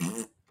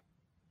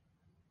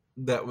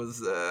 That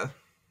was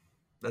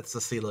that's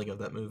the ceiling of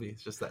that movie.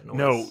 It's just that noise.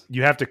 No,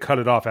 you have to cut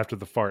it off after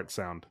the fart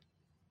sound.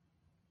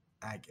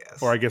 I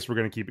guess. Or I guess we're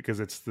going to keep it because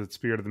it's the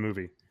spirit of the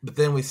movie. But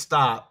then we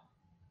stop,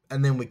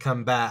 and then we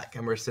come back,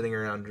 and we're sitting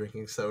around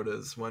drinking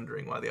sodas,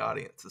 wondering why the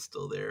audience is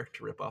still there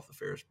to rip off the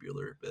Ferris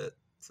Bueller bit.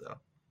 So,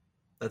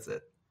 that's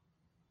it.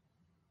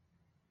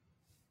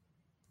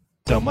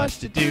 So much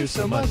to do,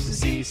 so much to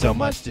see, so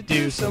much to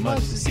do, so much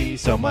to see,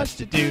 so much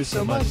to do,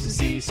 so much to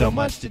see, so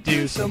much to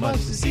do, so much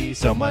to see,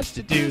 so much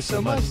to do,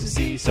 so much to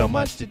see, so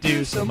much to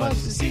do, so much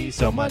to see,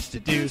 so much to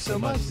do, so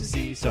much to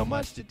see, so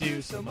much to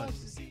do, so much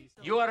to see.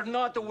 You are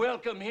not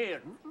welcome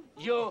here.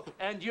 You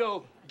and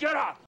you, get up!